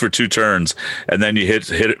 bleeds for 2 turns, and then you hit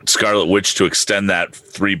Scarlet Witch to extend that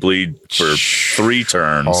 3 bleed for 3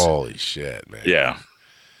 turns. Holy shit, man!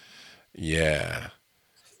 Yeah.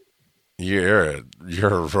 You're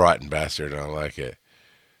a rotten bastard. I don't like it.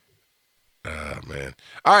 Man.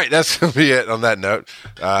 All right, that's going to be it on that note.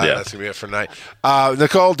 That's going to be it for tonight.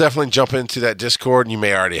 Nicole, definitely jump into that Discord, and you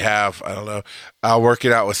may already have. I don't know. I'll work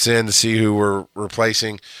it out with Sin to see who we're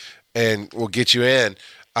replacing, and we'll get you in.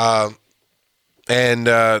 And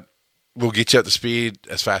we'll get you up to speed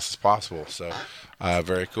as fast as possible. So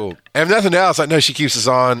very cool. And if nothing else, I know she keeps us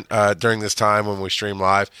on during this time when we stream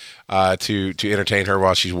live to entertain her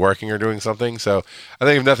while she's working or doing something. So I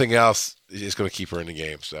think if nothing else, it's going to keep her in the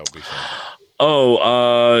game. So that'll be fun.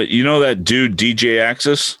 Oh, you know that dude DJ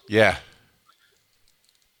Axis? Yeah.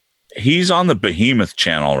 He's on the Behemoth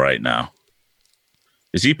channel right now.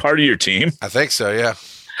 Is he part of your team? I think so, yeah.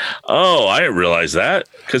 Oh, I didn't realize that.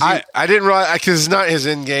 I didn't realize, because it's not his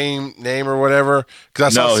in-game name or whatever.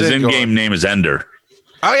 His in-game name is Ender.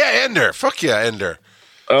 Oh, yeah, Ender. Fuck yeah, Ender.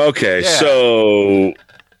 Okay, yeah. So...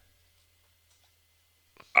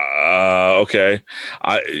 okay.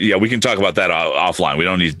 We can talk about that offline. We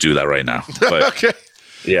don't need to do that right now. But, okay.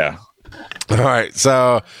 Yeah. All right.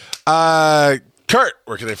 So, Kurt,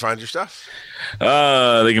 where can they find your stuff?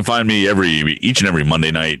 They can find me each and every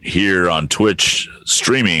Monday night here on Twitch,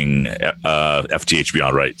 streaming FTH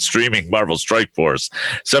Beyond Right, streaming Marvel Strikeforce,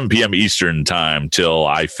 7 p.m. Eastern time till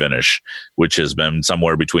I finish, which has been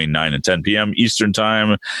somewhere between 9 and 10 p.m. Eastern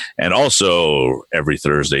time, and also every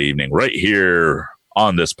Thursday evening right here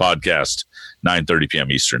on this podcast, 9:30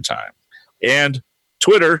 p.m. Eastern time, and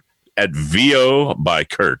Twitter at VO by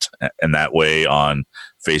Kurt, and that way on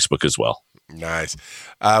Facebook as well. Nice.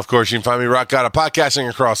 Of course, you can find me Rock Gotta Podcasting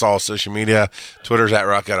across all social media. Twitter's at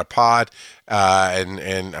Rock Gotta Pod,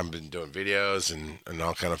 and I've been doing videos and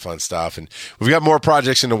all kind of fun stuff. And we've got more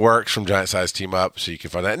projects in the works from Giant Size Team Up, so you can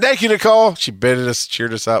find that. And thank you, Nicole. She baited us,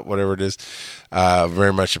 cheered us up, whatever it is.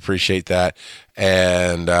 Very much appreciate that.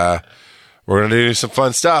 And we're going to do some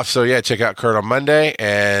fun stuff. So, yeah, check out Kurt on Monday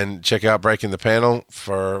and check out Breaking the Panel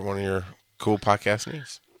for one of your cool podcast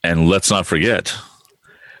needs. And let's not forget,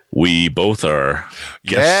 we both are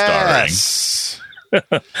guest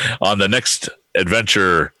starring on the next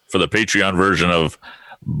adventure for the Patreon version of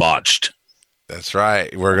Botched. That's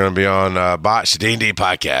right. We're going to be on Botched D&D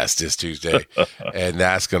podcast this Tuesday, and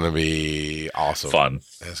that's going to be awesome. Fun.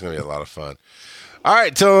 That's going to be a lot of fun. All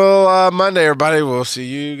right, till Monday, everybody. We'll see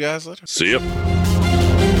you guys later. See you.